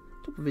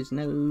 top of his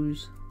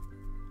nose,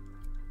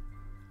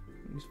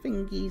 his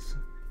fingies.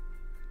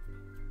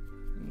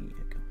 There you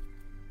go.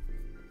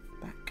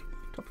 Back,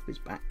 top of his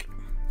back.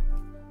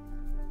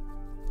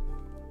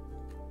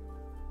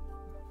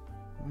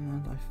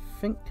 And I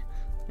think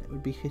it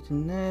would be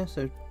hitting there,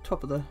 so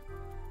top of the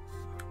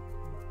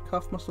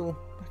calf muscle,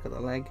 back of the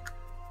leg,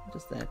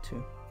 just there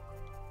too.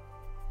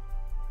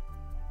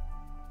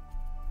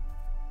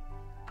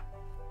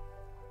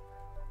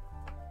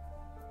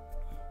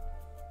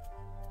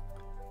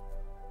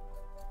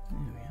 There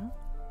we are.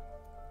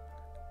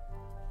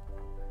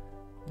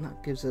 And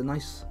that gives a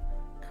nice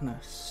kind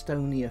of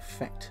stony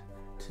effect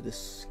to the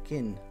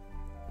skin.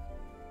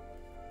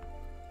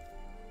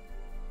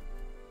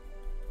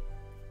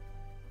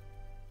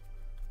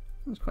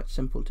 It's quite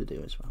simple to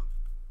do as well.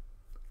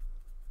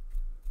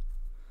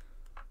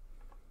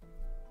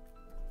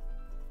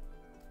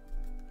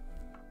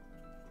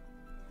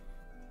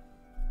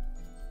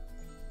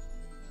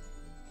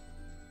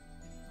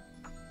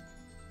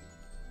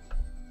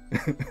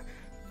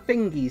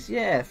 Fingies,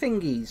 yeah,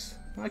 fingies.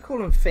 I call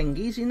them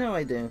fingies, you know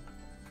I do.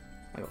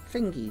 I got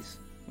fingies.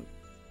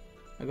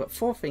 I got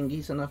 4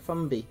 fingies and a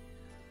fumby.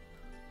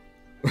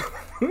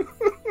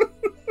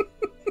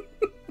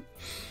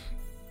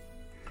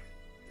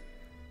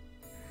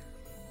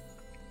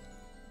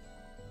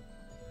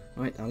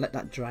 Right, I'll let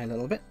that dry a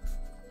little bit.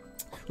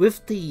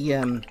 With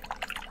the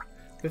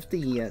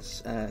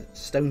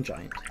stone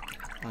giant,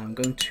 I'm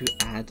going to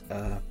add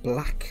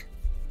black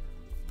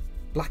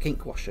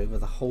ink wash over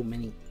the whole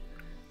mini.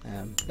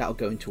 That'll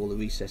go into all the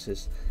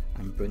recesses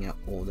and bring out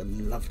all the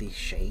lovely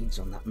shades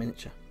on that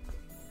miniature.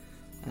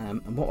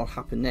 And what will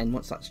happen then,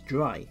 once that's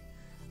dry,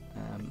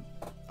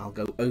 I'll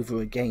go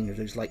over again with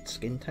those light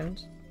skin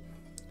tones.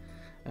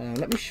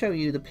 Let me show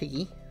you the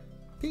piggy.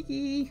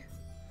 Piggy!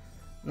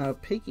 Now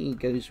Piggy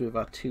goes with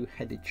our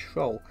 2-headed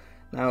troll.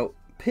 Now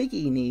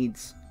Piggy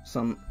needs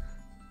some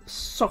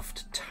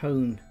soft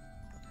tone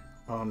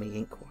army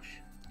ink wash.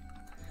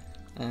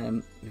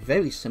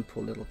 Very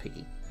simple little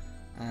piggy.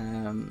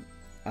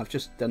 I've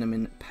just done him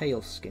in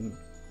pale skin,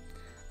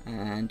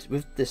 and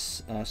with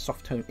this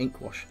soft tone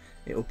ink wash,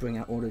 it will bring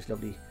out all those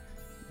lovely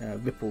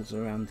ripples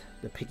around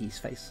the piggy's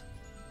face.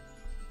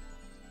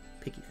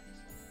 Piggy face.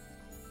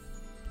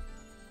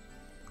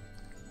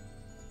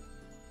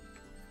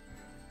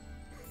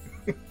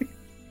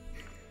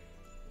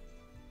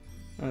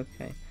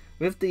 Okay,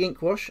 with the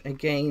ink wash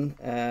again,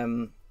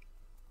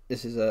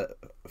 this is a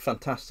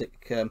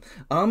fantastic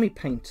army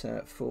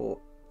painter for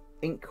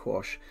ink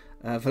wash.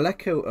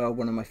 Vallejo are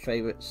one of my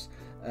favorites.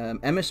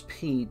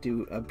 MSP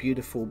do a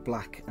beautiful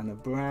black and a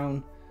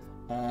brown,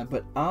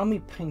 but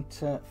army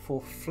painter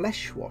for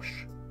flesh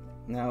wash.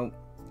 Now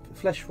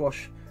flesh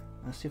wash,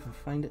 I'll see if I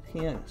find it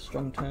here.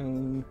 Strong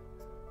tone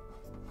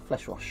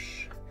flesh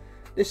wash.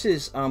 This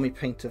is army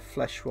painter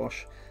flesh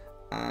wash,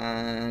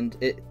 and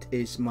it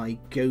is my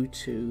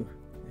go-to.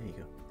 There you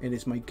go. It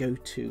is my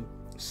go-to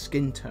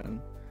skin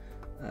tone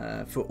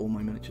for all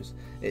my miniatures.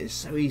 It is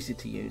so easy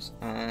to use,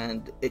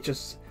 and it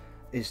just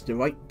is the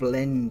right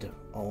blend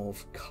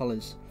of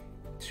colours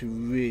to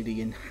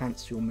really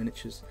enhance your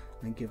miniatures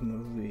and give them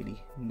a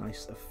really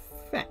nice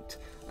effect,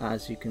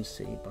 as you can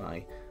see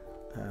by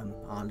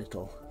our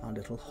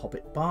little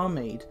hobbit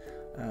barmaid.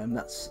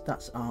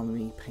 That's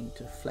army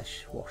painter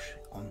flesh wash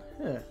on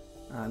her,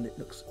 and it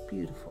looks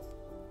beautiful.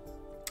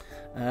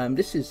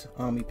 This is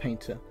army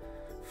painter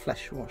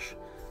flesh wash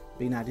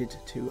being added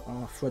to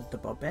our Fred the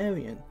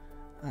Barbarian,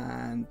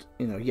 and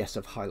you know, yes,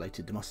 I've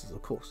highlighted the muscles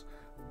of course,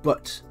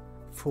 but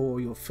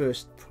for your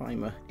first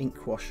primer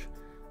ink wash,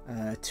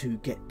 to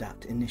get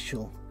that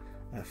initial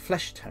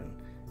flesh tone,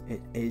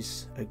 it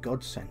is a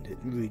godsend. It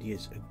really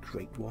is a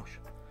great wash.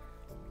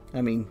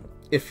 I mean,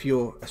 if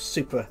you're a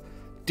super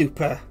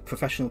duper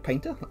professional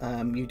painter,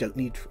 you don't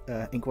need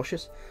ink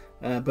washes,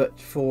 but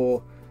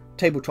for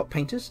tabletop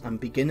painters and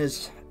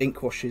beginners,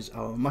 ink washes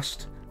are a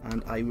must,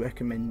 and I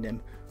recommend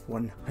them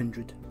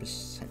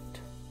 100%.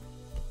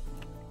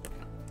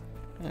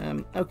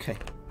 Okay,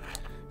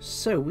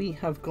 so we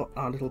have got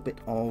our little bit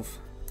of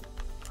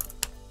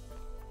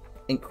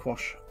ink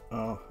wash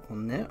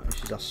on there.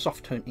 This is our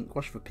soft tone ink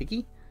wash for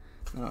Piggy.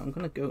 Now I'm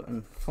going to go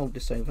and fold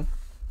this over.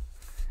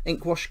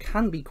 Ink wash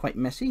can be quite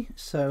messy,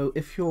 so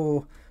if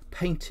you're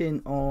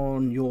painting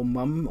on your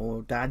mum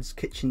or dad's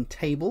kitchen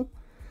table,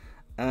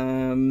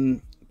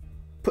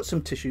 put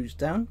some tissues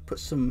down, put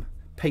some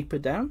paper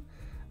down.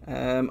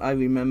 I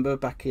remember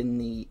back in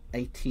the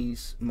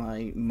 80s,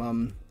 my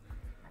mum,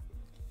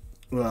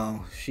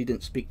 well, she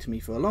didn't speak to me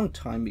for a long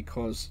time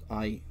because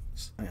I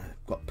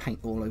got paint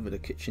all over the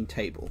kitchen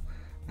table,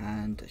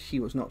 and she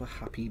was not a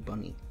happy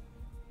bunny.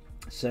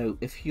 So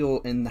if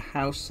you're in the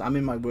house, I'm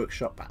in my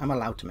workshop, I'm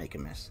allowed to make a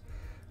mess,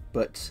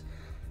 but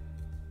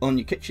on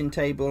your kitchen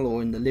table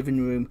or in the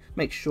living room,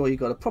 make sure you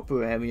got a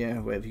proper area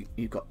where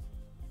you've got,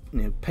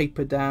 you know,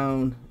 paper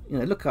down. You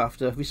know, look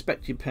after,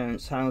 respect your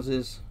parents'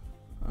 houses,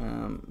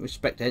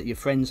 respect your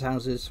friends'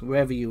 houses,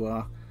 wherever you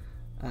are.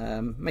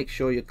 Make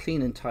sure you're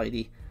clean and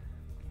tidy,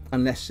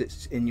 unless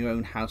it's in your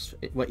own house.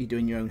 What you do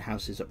in your own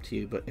house is up to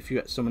you, but if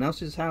you're at someone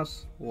else's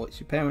house or it's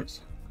your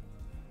parents',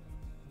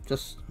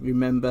 just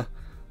remember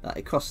that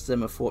it costs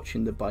them a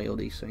fortune to buy all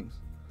these things.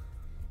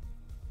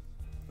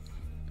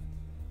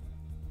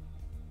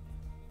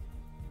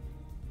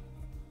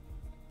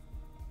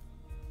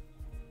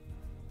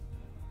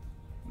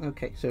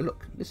 Okay, so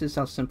look, this is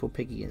how simple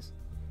Piggy is.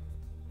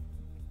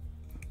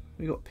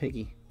 We got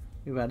Piggy,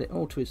 we've added it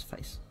all to his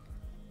face,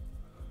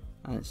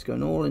 and it's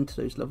going all into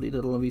those lovely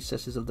little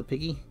recesses of the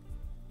Piggy.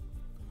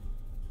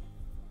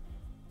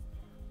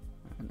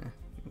 And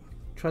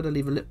try to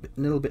leave a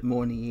little bit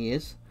more in the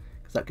ears,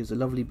 because that gives a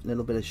lovely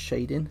little bit of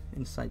shading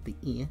inside the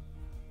ear.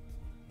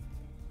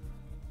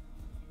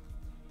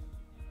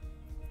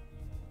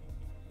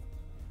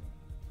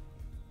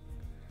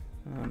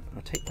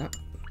 I'll take the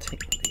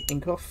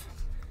ink off.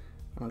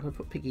 I'm going to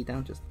put Piggy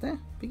down just there,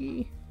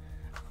 Piggy.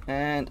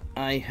 And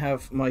I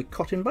have my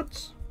cotton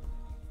buds.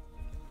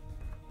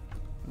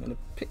 I'm going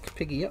to pick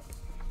Piggy up,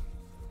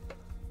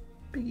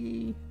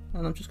 Piggy,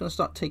 and I'm just going to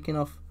start taking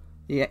off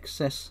the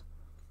excess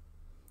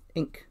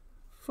ink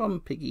from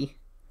Piggy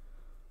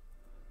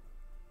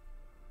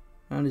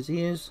around his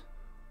ears,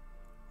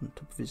 on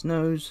top of his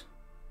nose,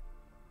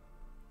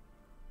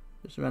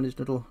 just around his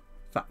little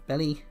fat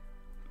belly.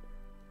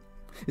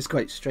 It's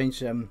quite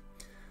strange.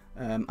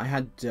 I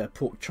had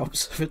pork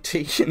chops for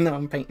tea, and now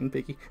I'm painting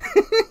Piggy.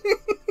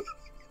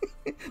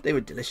 They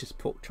were delicious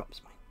pork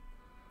chops,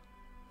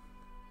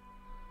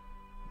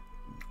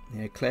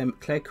 mate. Yeah,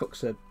 Claire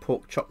cooks her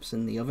pork chops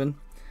in the oven,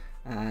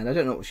 and I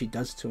don't know what she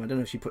does to them. I don't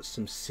know if she puts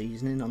some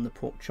seasoning on the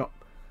pork chop,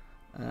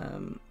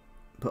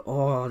 but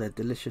oh, they're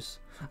delicious.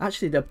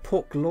 Actually, they're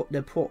pork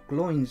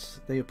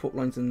loins. They were pork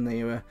loins, and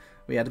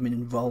we had them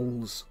in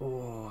rolls.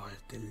 Oh,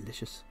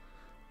 delicious!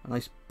 A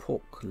nice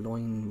pork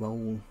loin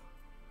roll,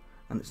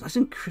 and it's nice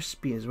and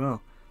crispy as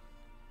well.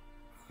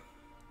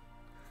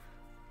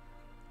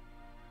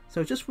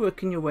 So just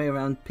working your way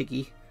around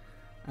Piggy,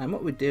 and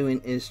what we're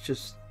doing is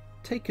just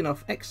taking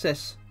off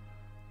excess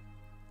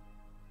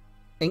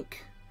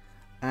ink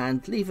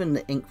and leaving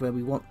the ink where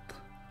we want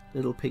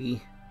little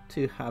Piggy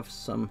to have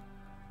some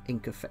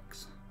ink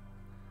effects.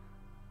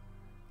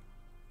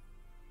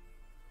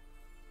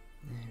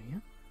 There we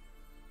go.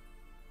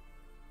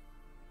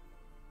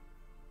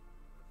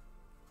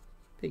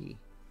 Piggy.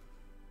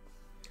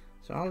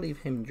 So I'll leave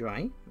him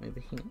dry over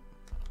here.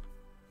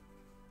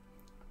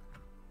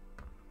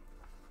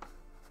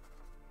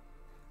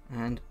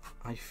 and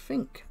I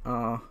think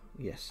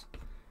yes,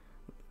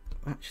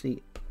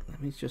 actually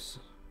let me just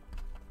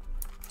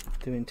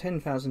doing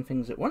 10,000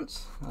 things at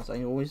once, as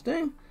I always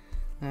do,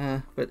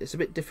 but it's a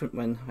bit different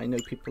when I know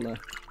people are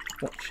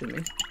watching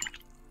me.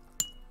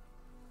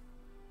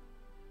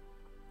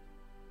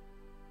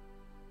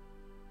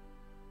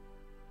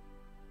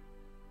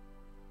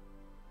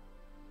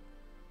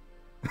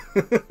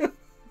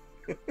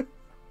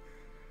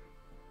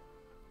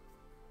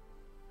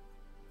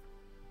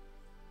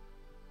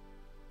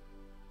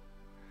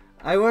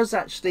 I was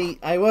actually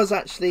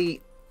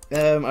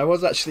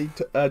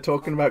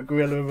talking about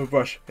Gorilla with a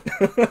Brush.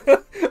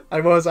 I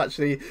was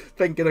actually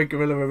thinking of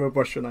Gorilla with a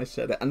Brush when I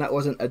said it, and that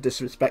wasn't a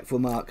disrespectful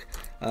mark.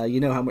 You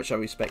know how much I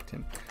respect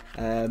him.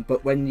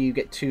 But when you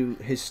get to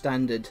his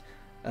standard,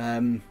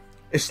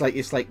 it's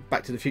like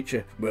Back to the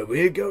Future. Where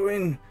we're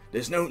going,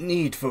 there's no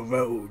need for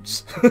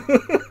roads.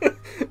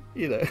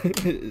 You know,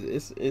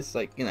 it's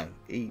like, you know,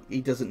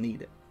 he doesn't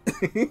need it.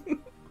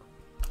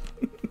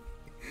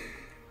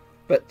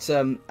 But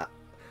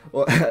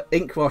well,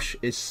 ink wash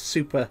is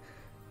super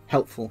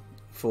helpful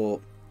for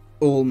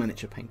all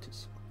miniature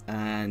painters,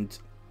 and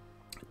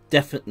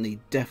definitely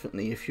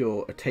if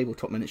you're a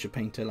tabletop miniature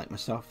painter like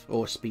myself,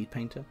 or a speed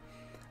painter,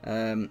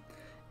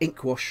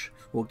 ink wash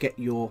will get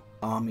your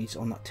armies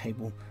on that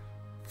table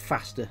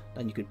faster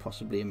than you could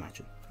possibly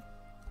imagine.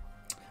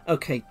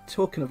 Okay,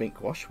 talking of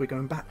ink wash, we're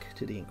going back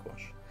to the ink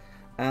wash,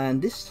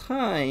 and this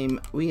time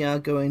we are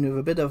going with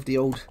a bit of the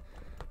old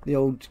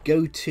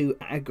go-to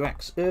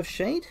Agrax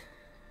Earthshade,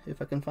 if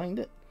I can find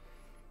it.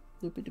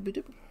 There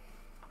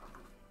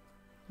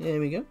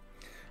we go.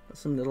 Got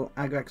some little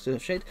Agrax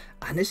Earthshade,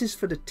 and this is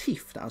for the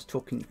teeth that I was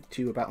talking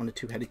to you about on the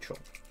two-headed troll.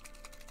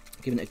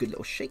 Giving it a good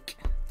little shake,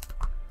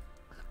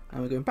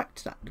 and we're going back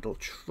to that little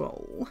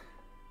troll.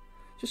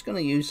 Just going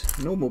to use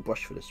a normal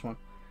brush for this one,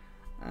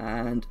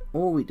 and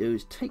all we do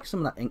is take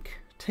some of that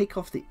ink, take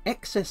off the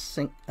excess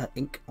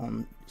ink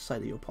on the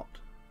side of your pot,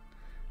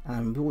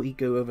 and we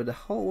go over the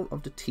whole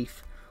of the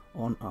teeth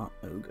on our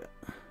ogre,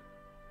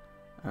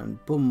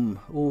 and boom,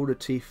 all the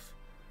teeth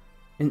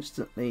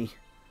instantly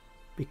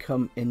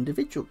become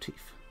individual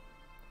teeth,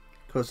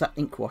 because that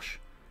ink wash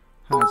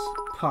has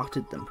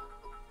parted them.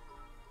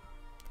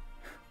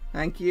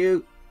 Thank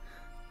you.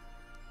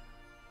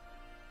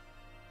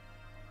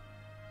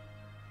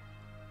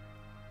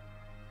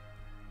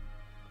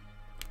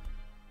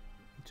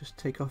 Just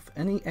take off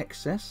any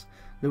excess.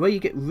 The way you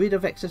get rid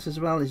of excess as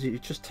well is you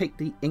just take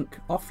the ink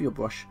off your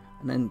brush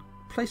and then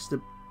place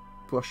the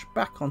brush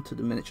back onto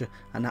the miniature,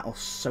 and that will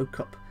soak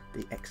up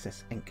the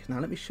excess ink. Now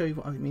let me show you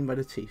what I mean by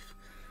the teeth.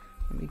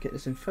 Let me get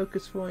this in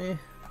focus for you.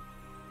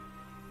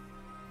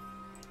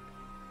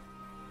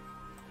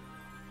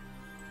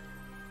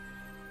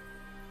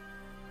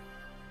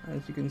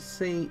 As you can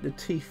see, the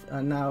teeth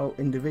are now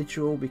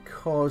individual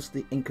because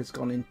the ink has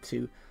gone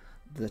into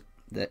the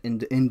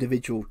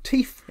individual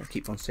teeth. I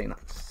keep on saying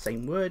that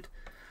same word,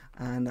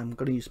 and I'm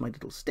going to use my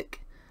little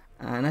stick,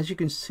 and as you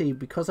can see,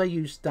 because I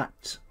used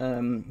that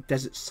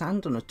desert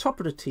sand on the top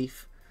of the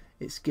teeth,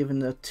 it's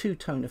given a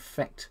two-tone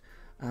effect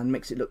and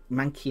makes it look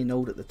manky and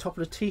old at the top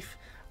of the teeth,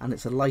 and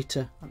it's a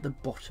lighter at the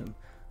bottom.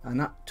 And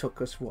that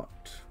took us,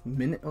 what, a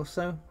minute or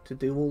so to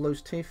do all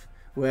those teeth,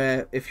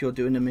 where if you're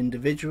doing them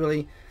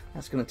individually,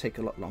 that's going to take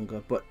a lot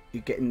longer, but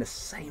you're getting the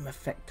same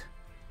effect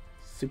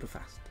super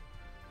fast.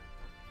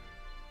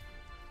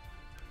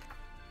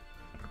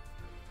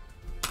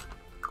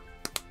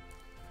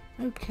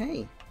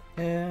 Okay,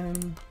 I'll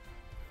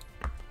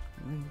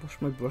wash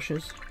my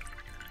brushes.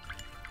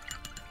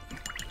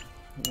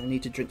 I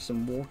need to drink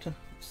some water.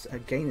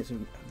 Again, it's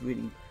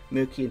really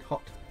murky and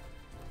hot.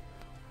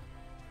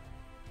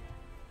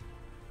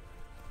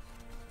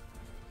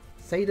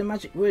 Say the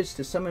magic words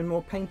to summon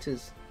more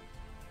painters.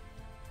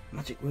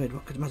 Magic word,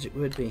 what could the magic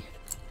word be?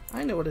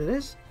 I know what it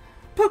is.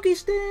 Pokey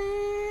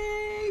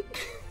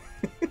stick!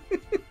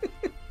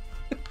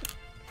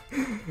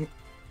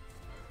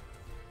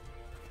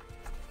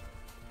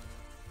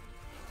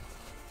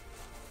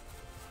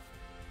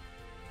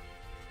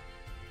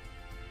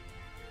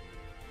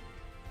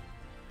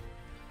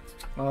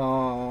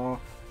 Oh,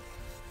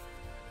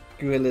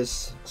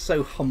 Gorilla's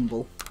so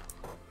humble.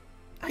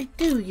 I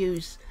do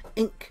use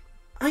ink.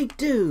 I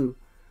do.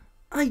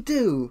 I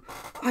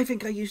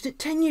think I used it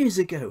 10 years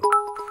ago.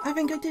 I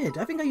think I did.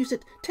 I think I used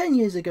it 10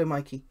 years ago,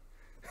 Mikey.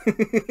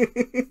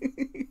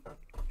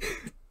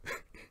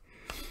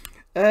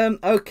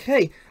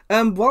 Okay.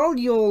 While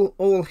you're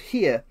all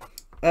here,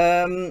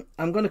 I'm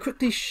going to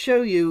quickly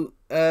show you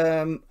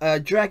a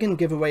dragon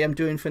giveaway I'm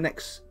doing for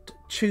next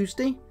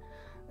Tuesday.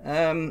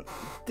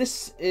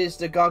 This is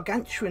the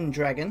Gargantuan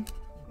dragon.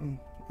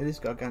 It is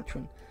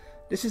Gargantuan.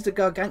 This is the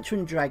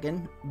Gargantuan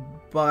dragon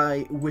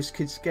by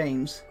WizKids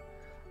Games,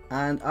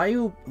 and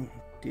oh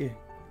dear,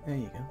 there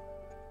you go.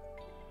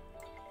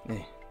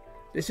 There.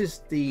 This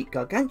is the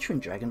Gargantuan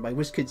dragon by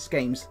WizKids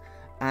Games,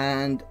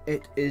 and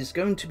it is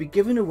going to be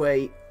given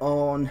away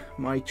on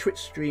my Twitch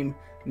stream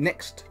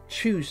next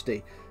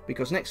Tuesday,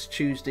 because next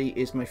Tuesday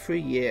is my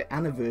 3-year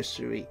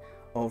anniversary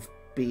of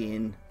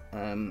being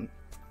on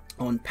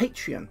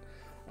Patreon.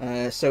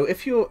 So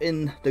if you're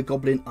in the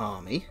Goblin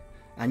Army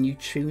and you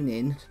tune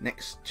in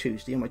next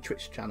Tuesday on my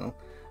Twitch channel,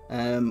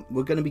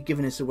 we're going to be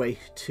giving this away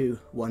to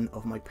one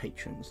of my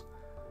patrons.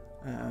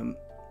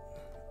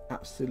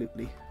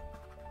 Absolutely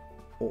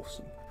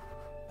awesome.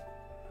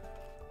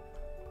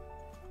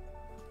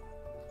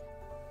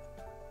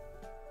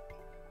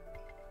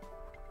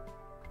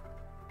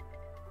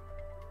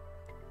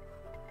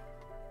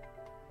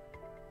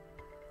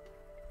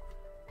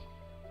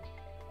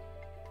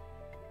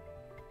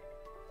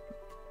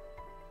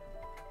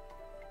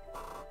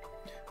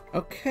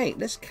 Okay,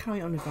 let's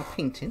carry on with our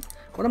painting.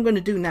 What I'm going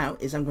to do now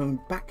is I'm going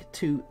back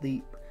to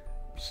the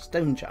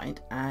stone giant,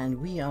 and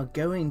we are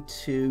going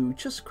to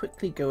just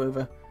quickly go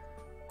over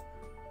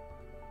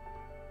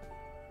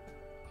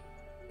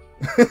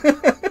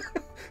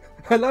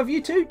I love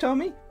you too,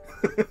 Tommy.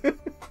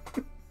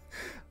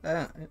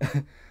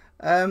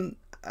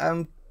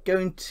 I'm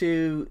going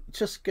to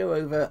just go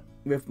over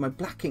with my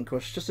black ink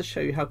wash just to show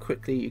you how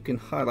quickly you can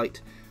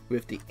highlight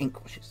with the ink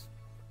washes.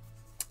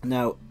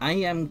 Now I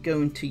am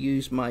going to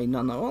use my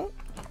nano.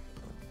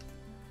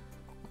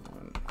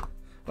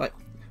 Right,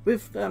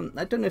 with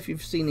I don't know if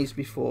you've seen these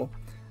before.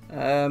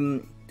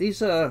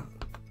 These are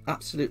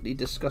absolutely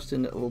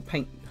disgusting little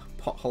paint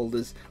pot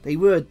holders. They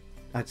were,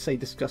 I'd say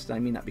disgusting, I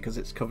mean that because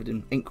it's covered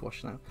in ink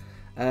wash now.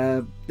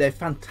 They're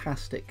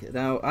fantastic.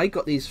 Now I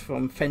got these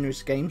from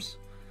Fenris Games.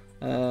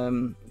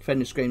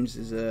 Fenris Games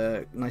is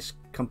a nice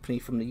company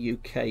from the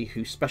UK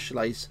who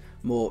specialise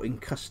more in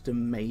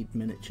custom made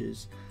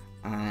miniatures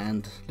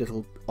and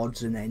little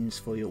odds and ends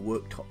for your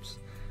worktops,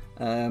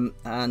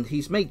 and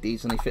he's made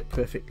these and they fit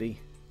perfectly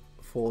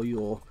for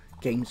your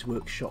Games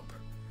Workshop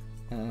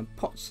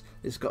pots.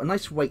 It's got a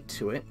nice weight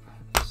to it,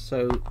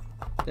 so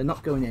they're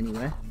not going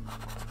anywhere,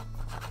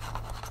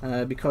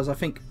 because I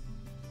think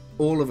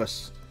all of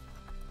us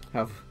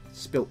have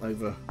spilt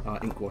over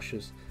our ink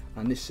washers,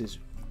 and this is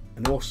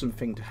an awesome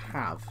thing to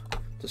have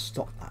to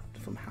stop that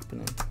from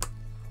happening.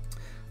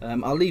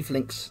 I'll leave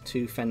links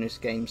to Fenris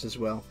Games as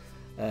well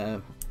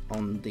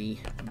on the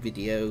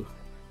video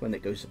when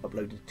it goes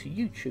uploaded to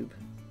YouTube.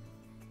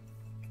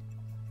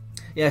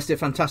 Yes, they're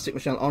fantastic,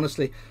 Michelle.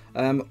 Honestly,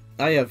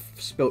 I have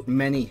spilt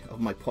many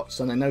of my pots,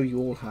 and I know you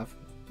all have,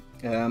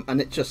 and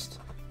it just,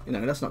 you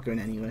know, that's not going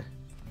anywhere.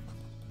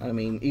 I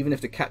mean, even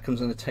if the cat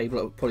comes on the table,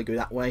 it'll probably go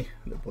that way,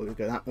 it'll probably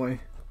go that way,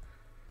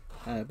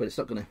 but it's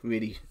not going to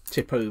really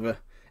tip over.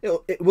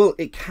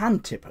 It can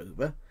tip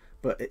over,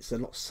 but it's a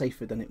lot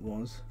safer than it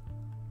was.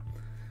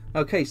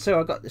 Okay, so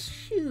I've got this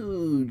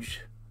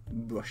huge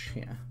brush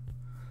here.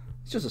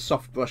 It's just a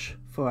soft brush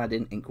for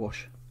adding ink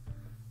wash,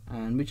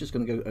 and we're just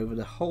going to go over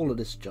the whole of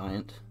this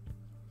giant,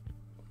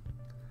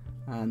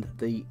 and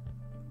the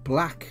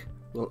black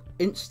will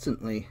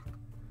instantly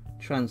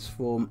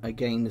transform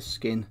again the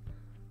skin,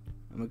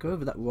 and we'll go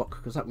over that rock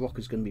because that rock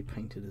is going to be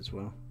painted as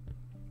well.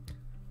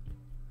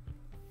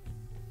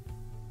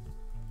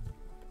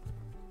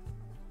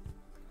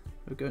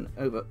 We're going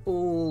over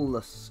all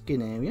the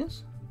skin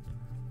areas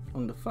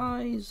along the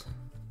thighs,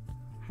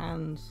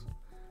 hands,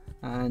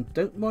 and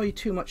don't worry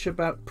too much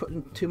about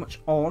putting too much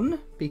on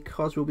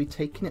because we'll be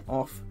taking it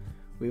off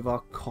with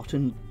our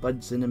cotton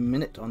buds in a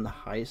minute on the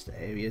highest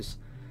areas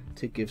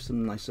to give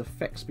some nice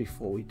effects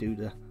before we do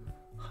the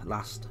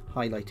last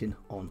highlighting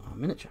on our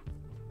miniature.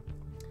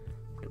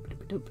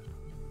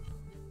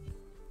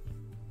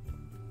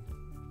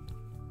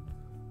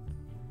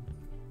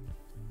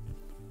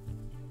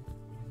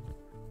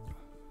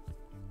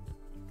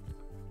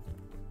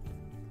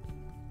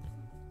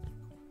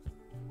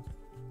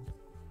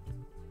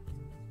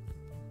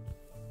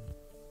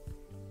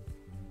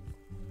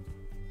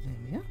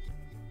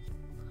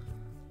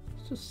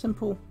 Just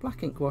simple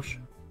black ink wash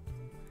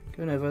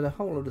going over the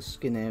whole of the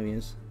skin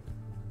areas.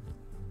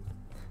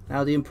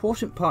 Now the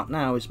important part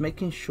now is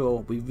making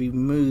sure we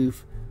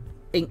remove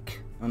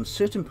ink on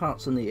certain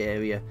parts on the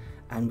area,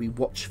 and we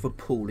watch for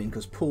pooling,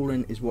 because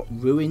pooling is what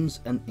ruins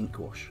an ink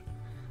wash.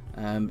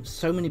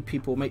 So many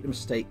people make the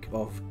mistake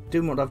of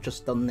doing what I've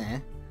just done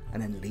there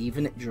and then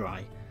leaving it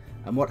dry,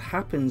 and what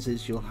happens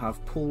is you'll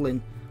have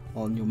pooling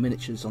on your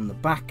miniatures on the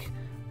back,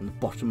 on the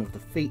bottom of the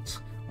feet,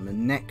 on the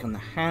neck, on the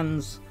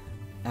hands,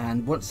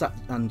 and once that,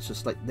 and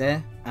just like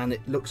there, and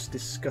it looks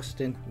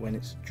disgusting when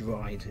it's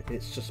dried.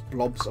 It's just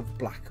blobs of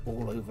black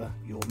all over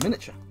your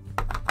miniature.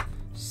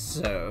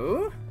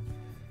 So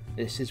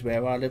this is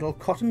where our little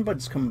cotton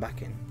buds come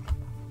back in.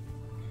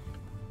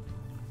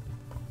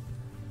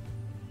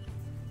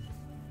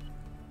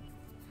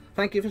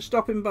 Thank you for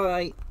stopping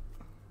by.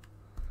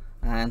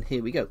 And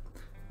here we go.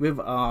 With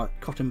our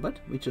cotton bud,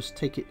 we just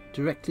take it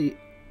directly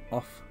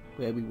off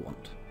where we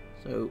want.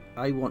 So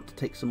I want to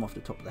take some off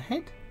the top of the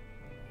head,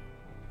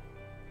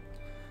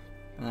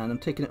 and I'm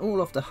taking it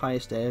all off the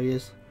highest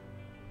areas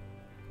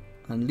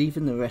and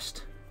leaving the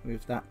rest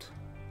with that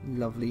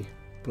lovely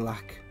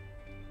black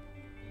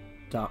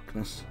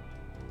darkness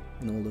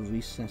in all the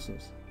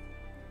recesses.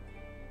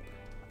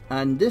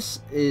 And this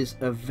is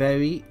a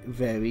very,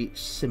 very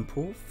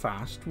simple,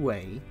 fast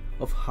way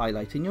of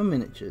highlighting your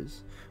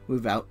miniatures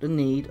without the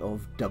need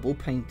of double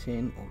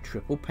painting or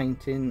triple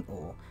painting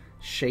or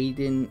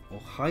shading or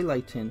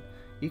highlighting,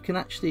 you can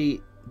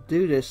actually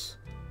do this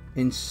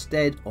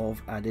instead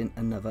of adding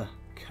another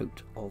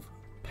coat of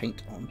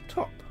paint on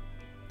top,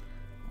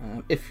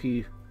 if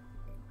you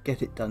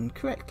get it done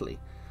correctly.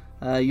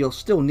 You'll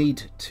still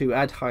need to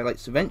add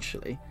highlights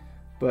eventually,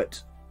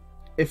 but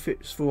if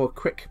it's for a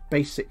quick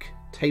basic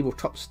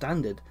tabletop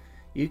standard,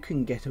 you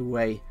can get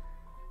away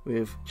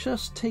with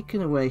just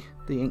taking away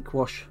the ink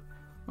wash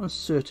on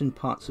certain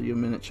parts of your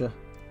miniature,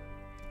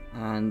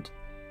 and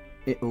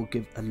it will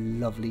give a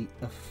lovely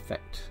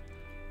effect.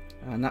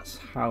 And that's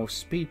how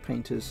speed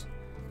painters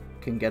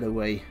can get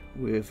away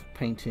with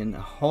painting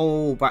a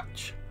whole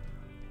batch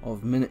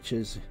of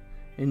miniatures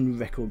in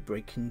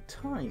record-breaking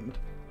time.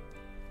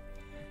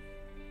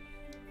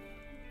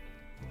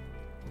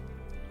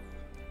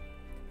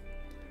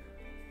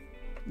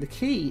 The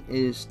key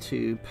is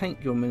to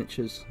paint your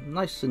miniatures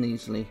nice and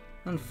easily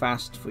and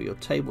fast for your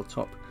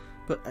tabletop,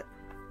 but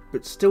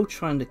still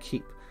trying to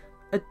keep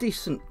a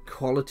decent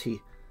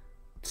quality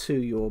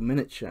to your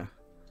miniature,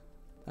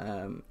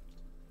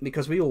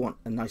 because we all want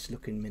a nice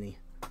looking mini,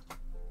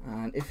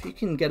 and if you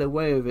can get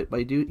away with it by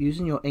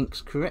using your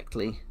inks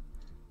correctly,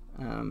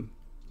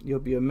 you'll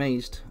be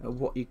amazed at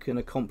what you can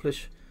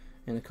accomplish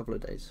in a couple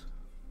of days,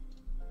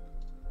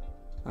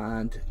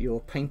 and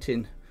your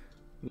painting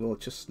will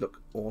just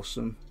look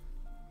awesome.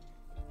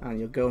 And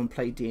you'll go and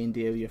play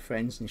D&D with your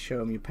friends and show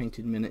them your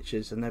painted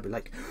miniatures, and they'll be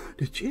like,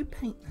 "Did you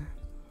paint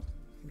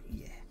that?"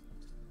 Yeah.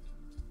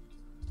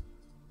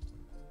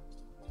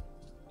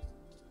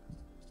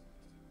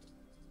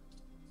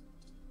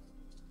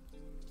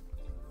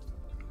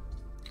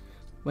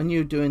 When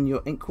you're doing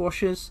your ink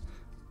washes,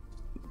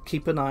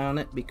 keep an eye on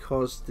it,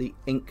 because the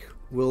ink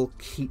will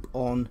keep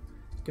on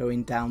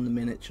going down the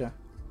miniature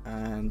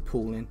and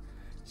pooling.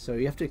 So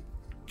you have to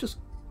just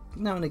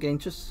now and again,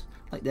 just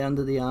like the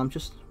under the arm,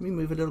 just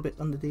remove a little bit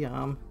under the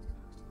arm,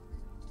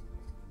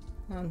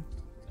 and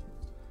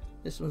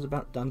this one's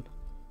about done.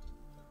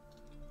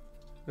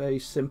 Very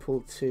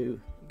simple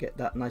to get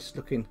that nice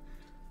looking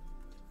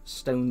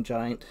stone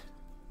giant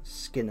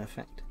skin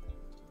effect.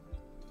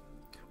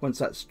 Once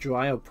that's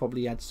dry, I'll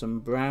probably add some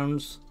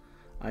browns.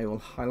 I will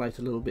highlight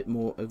a little bit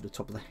more over the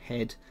top of the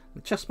head,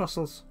 the chest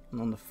muscles, and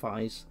on the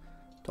thighs,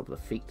 top of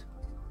the feet.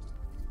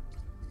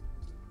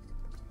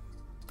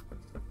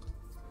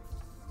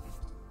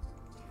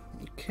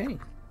 Okay,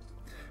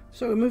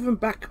 so we're moving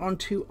back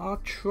onto our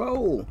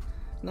troll.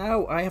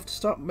 Now I have to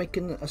start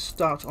making a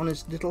start on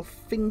his little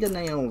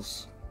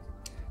fingernails.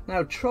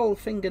 Now troll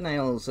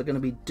fingernails are going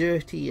to be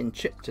dirty and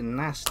chipped and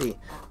nasty.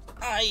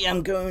 I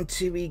am going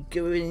to be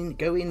going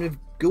with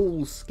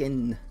Ghoul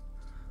Skin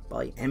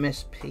by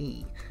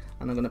MSP,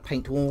 and I'm going to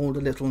paint all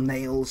the little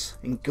nails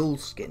in Ghoul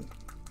Skin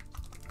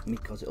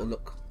because it'll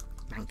look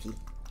manky.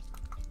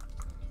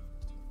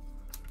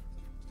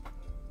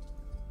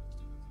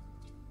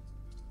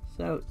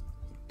 So,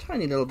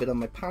 tiny little bit on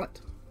my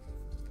palette.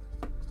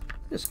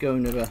 Just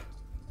going with a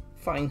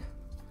fine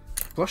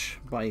brush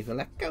by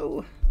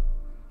Veleco,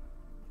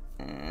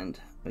 and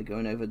we're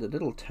going over the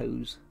little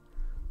toes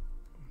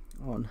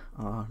on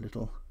our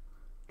little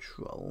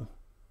troll.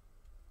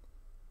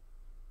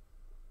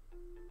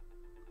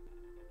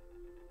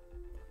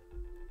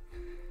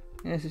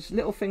 Yes, it's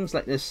little things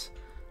like this,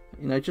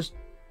 you know, just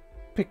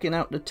picking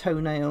out the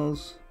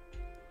toenails.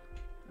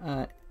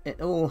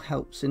 It all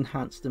helps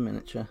enhance the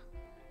miniature.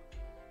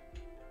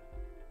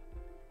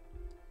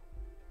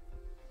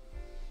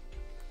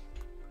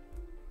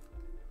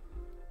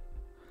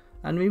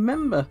 And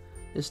remember,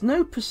 there's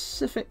no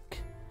specific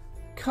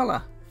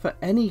colour for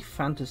any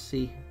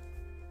fantasy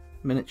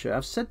miniature.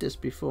 I've said this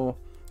before.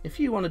 If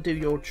you want to do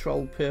your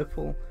troll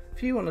purple,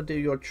 if you want to do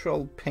your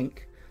troll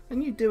pink,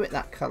 then you do it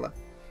that colour.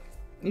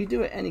 You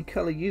do it any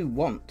colour you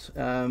want.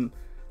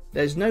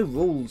 There's no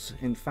rules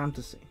in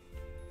fantasy.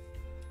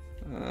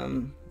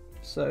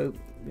 So,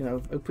 you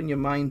know, open your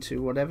mind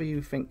to whatever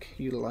you think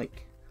you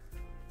like.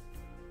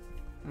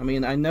 I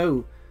mean, I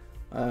know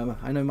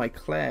my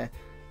Claire,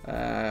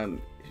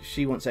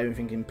 she wants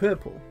everything in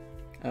purple.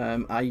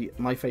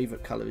 My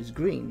favourite colour is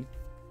green,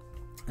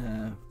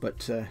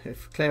 but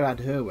if Claire had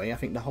her way, I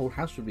think the whole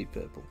house would be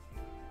purple.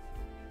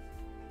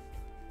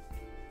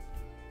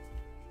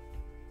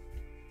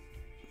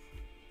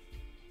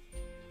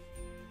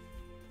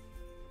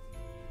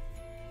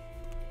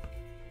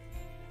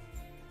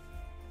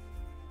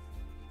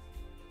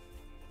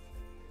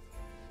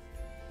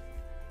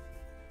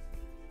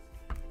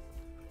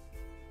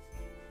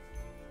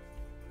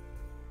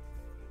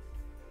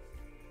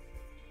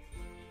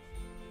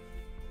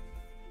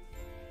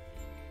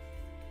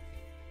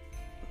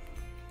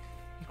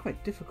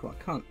 Quite difficult.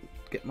 I can't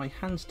get my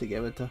hands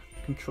together to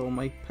control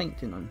my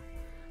painting on.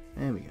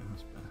 There we go,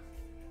 that's better.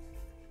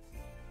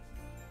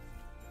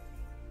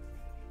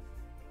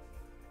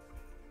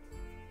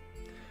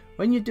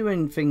 When you're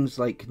doing things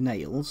like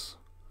nails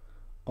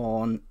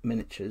on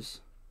miniatures,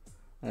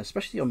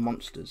 especially on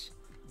monsters,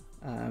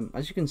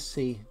 as you can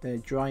see, they're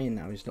drying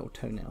now, his little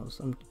toenails.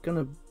 I'm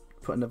gonna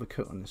put another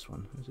coat on this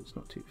one because it's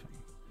not too fine.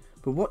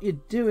 But what you're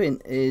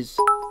doing is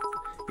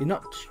you're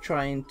not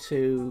trying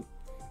to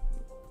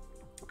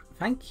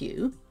Thank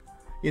you.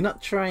 You're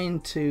not trying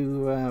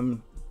to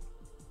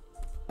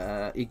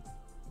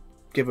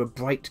give a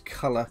bright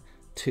colour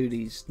to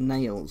these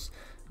nails.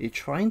 You're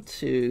trying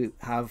to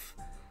have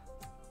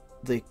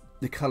the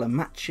colour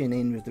matching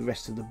in with the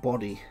rest of the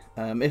body.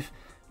 I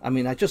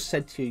mean, I just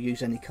said to you,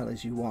 use any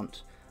colours you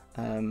want,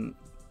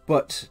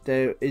 but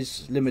there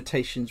is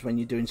limitations when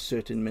you're doing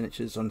certain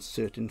miniatures on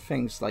certain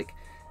things. Like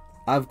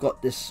I've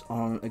got this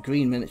on a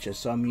green miniature,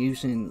 so I'm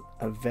using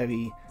a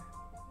very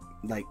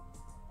like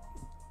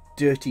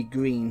dirty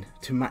green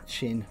to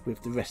match in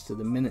with the rest of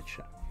the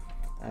miniature,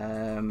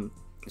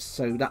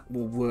 so that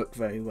will work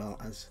very well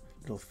as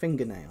little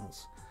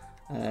fingernails.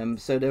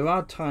 So there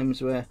are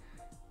times where,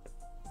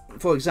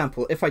 for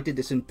example, if I did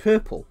this in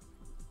purple,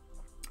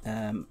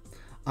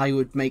 I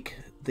would make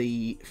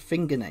the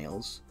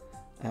fingernails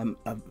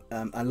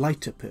a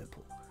lighter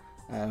purple.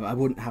 I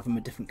wouldn't have them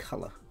a different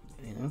colour,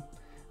 you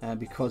know,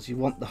 because you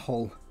want the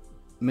whole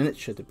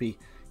miniature to be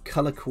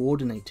colour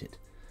coordinated.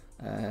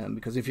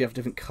 Because if you have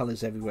different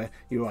colours everywhere,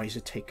 your eyes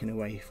are taken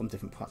away from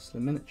different parts of the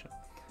miniature.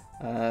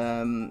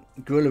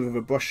 Gorilla with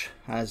a Brush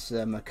has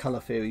a colour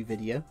theory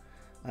video,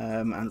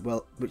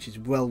 which is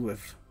well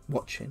worth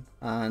watching,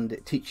 and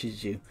it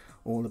teaches you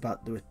all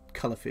about the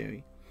colour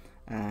theory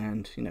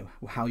and, you know,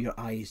 how your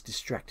eye is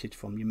distracted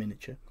from your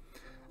miniature.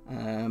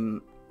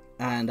 And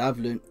I've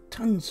learned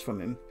tons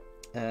from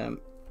him.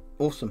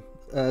 Awesome.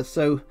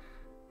 So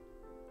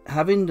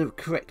having the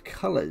correct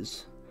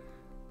colours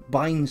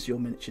binds your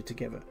miniature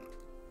together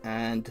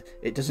and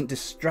it doesn't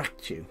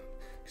distract you.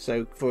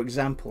 So for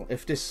example,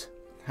 if this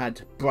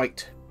had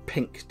bright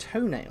pink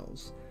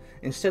toenails,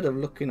 instead of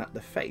looking at the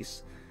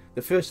face,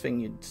 the first thing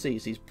you'd see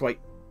is these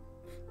bright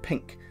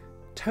pink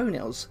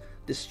toenails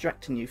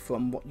distracting you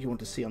from what you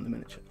want to see on the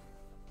miniature.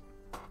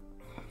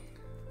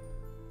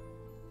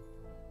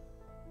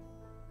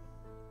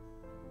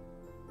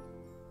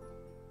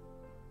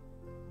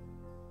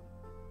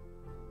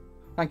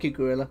 Thank you,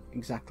 Gorilla.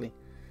 Exactly.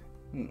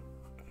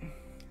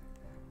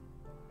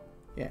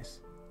 Yes.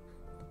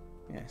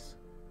 Yes.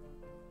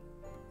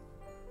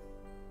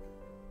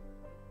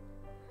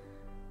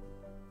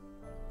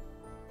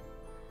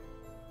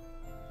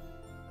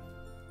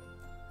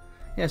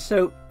 Yeah,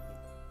 so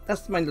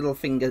that's my little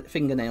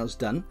fingernails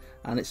done,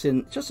 and it's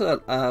in just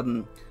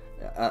a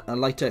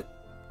lighter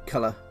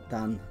colour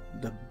than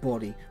the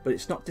body, but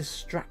it's not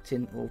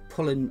distracting or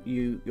pulling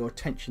your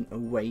attention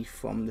away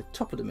from the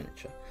top of the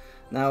miniature.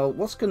 Now,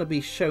 what's going to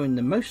be showing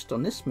the most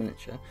on this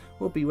miniature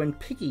will be when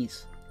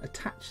piggies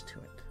attach to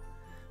it.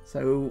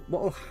 So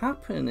what will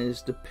happen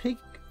is the pig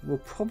will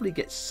probably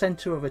get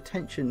centre of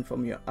attention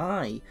from your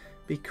eye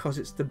because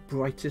it's the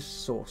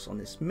brightest source on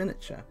this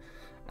miniature.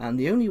 And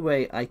the only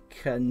way I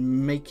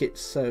can make it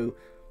so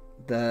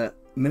the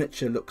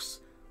miniature looks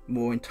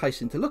more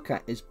enticing to look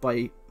at is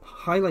by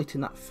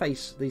highlighting that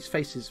face, these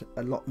faces,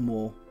 a lot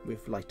more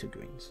with lighter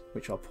greens,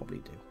 which I'll probably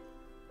do.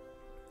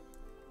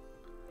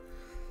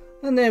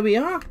 And there we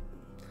are,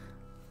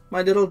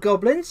 my little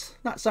goblins.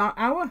 That's our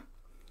hour.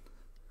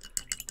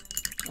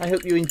 I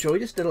hope you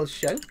enjoyed this little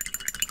show.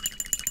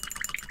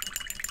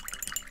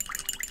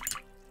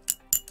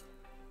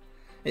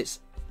 It's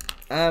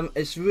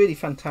really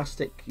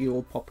fantastic you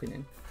all popping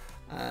in,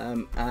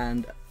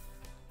 and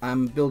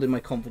I'm building my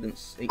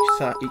confidence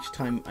each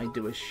time I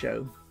do a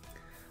show.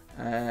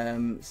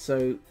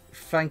 So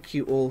thank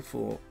you all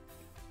for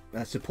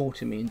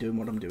supporting me and doing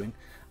what I'm doing,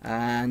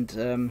 and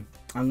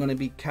I'm going to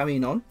be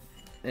carrying on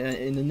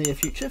in the near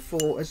future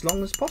for as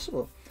long as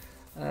possible,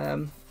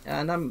 and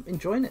I'm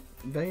enjoying it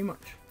very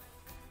much.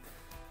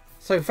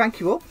 So thank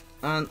you all,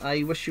 and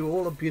I wish you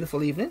all a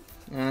beautiful evening,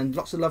 and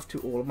lots of love to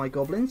all of my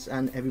goblins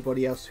and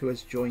everybody else who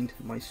has joined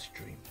my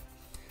stream.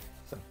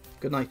 So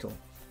good night all.